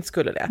också, fast vi inte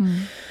skulle det.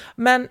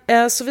 Men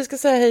så vi ska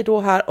säga hej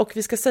då här, och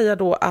vi ska säga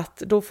då att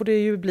då får det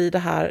ju bli det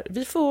här.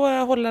 Vi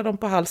får hålla dem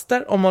på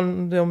halster,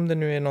 om det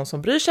nu är någon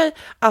som bryr sig,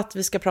 att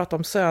vi ska prata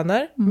om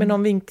söner med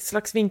någon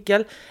slags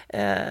vinkel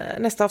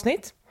nästa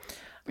avsnitt.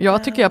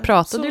 Jag tycker jag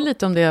pratade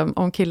lite om det,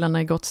 om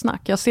killarna i Gott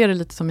snack. Jag ser det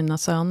lite som mina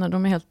söner.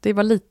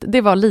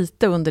 Det var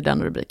lite under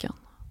den rubriken.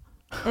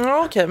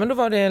 Ja, okej, men då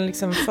var det en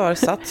liksom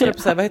försats.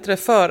 Vad heter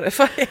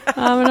det?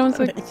 Ja, men de är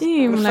så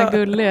himla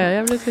gulliga.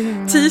 Jag blir så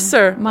himla...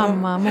 Teaser.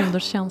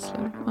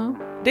 Moderskänslor. Ja.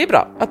 Det är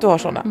bra att du har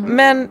sådana.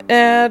 Men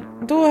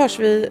då hörs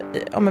vi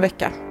om en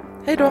vecka.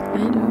 Hej då.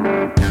 Hej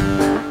då.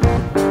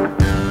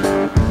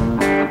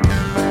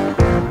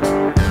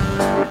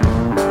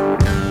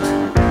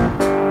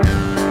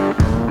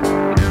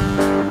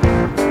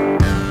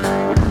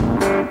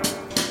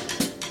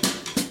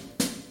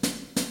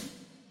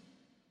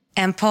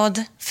 En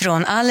podd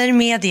från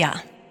Allermedia.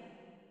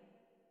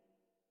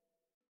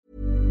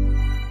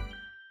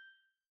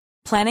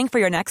 Planning for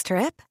your next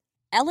trip?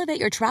 Elevate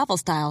your travel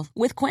style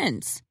with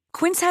Quince.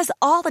 Quince has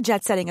all the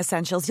jet-setting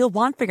essentials you'll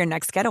want for your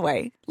next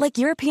getaway, like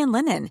European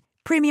linen,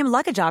 premium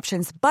luggage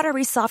options,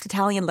 buttery soft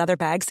Italian leather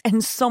bags,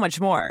 and so much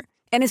more.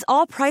 And is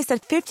all priced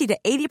at 50 to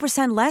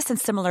 80% less than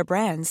similar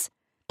brands.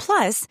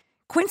 Plus,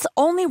 Quince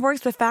only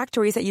works with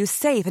factories that use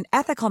safe and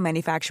ethical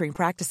manufacturing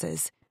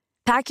practices.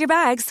 Pack your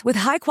bags with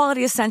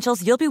high-quality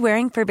essentials you'll be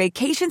wearing for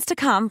vacations to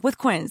come with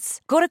Quince.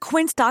 Go to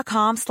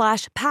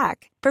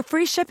quince.com/pack for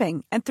free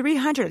shipping and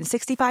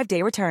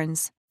 365-day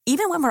returns.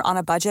 Even when we're on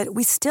a budget,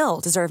 we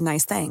still deserve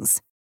nice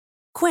things.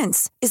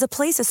 Quince is a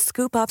place to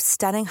scoop up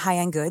stunning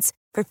high-end goods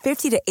for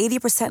 50 to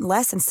 80%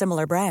 less than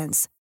similar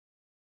brands.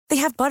 They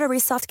have buttery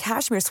soft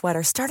cashmere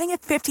sweaters starting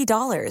at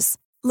 $50,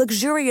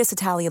 luxurious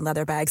Italian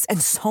leather bags,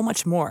 and so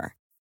much more.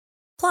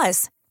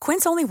 Plus,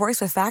 Quince only works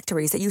with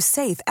factories that use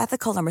safe,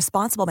 ethical, and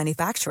responsible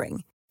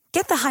manufacturing.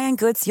 Get the high-end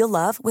goods you'll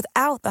love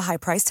without the high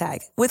price tag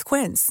with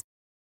Quince.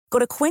 Go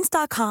to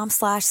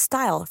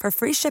quince.com/style for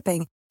free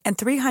shipping and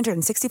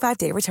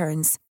 365-day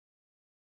returns.